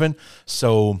happen.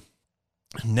 So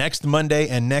next Monday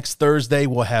and next Thursday,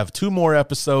 we'll have 2 more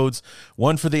episodes,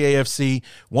 one for the AFC,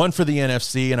 one for the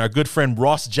NFC, and our good friend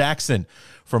Ross Jackson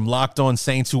from Locked On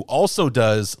Saints, who also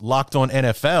does Locked On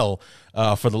NFL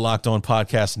for the Locked On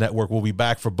Podcast Network. We'll be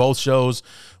back for both shows.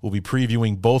 We'll be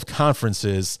previewing both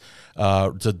conferences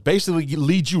to basically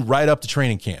lead you right up to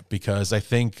training camp, because I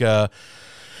think next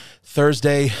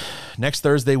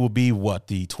Thursday will be what,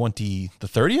 the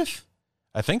 30th?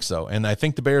 I think so. And I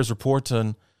think the Bears report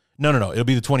on, no, it'll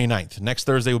be the 29th. Next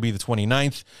Thursday will be the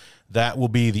 29th. That will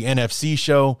be the NFC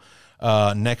show.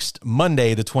 Next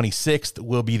Monday, the 26th,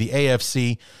 will be the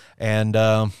AFC. And,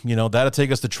 that'll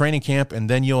take us to training camp. And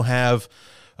then you'll have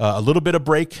a little bit of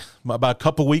break, about a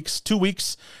couple weeks, 2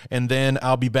 weeks. And then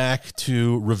I'll be back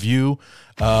to review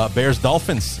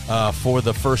Bears-Dolphins for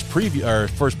the first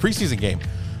preseason game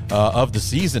of the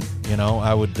season.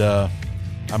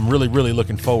 I'm really, really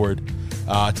looking forward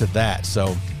to that.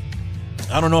 So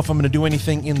I don't know if I'm going to do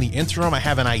anything in the interim. I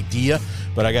have an idea,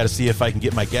 but I got to see if I can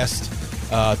get my guest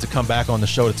to come back on the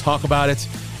show to talk about it.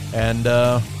 And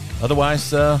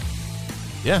otherwise,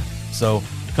 So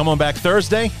come on back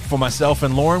Thursday for myself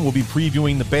and Lauren. We'll be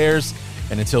previewing the Bears.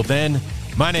 And until then,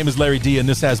 my name is Larry D, and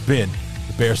this has been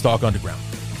the Bears Talk Underground.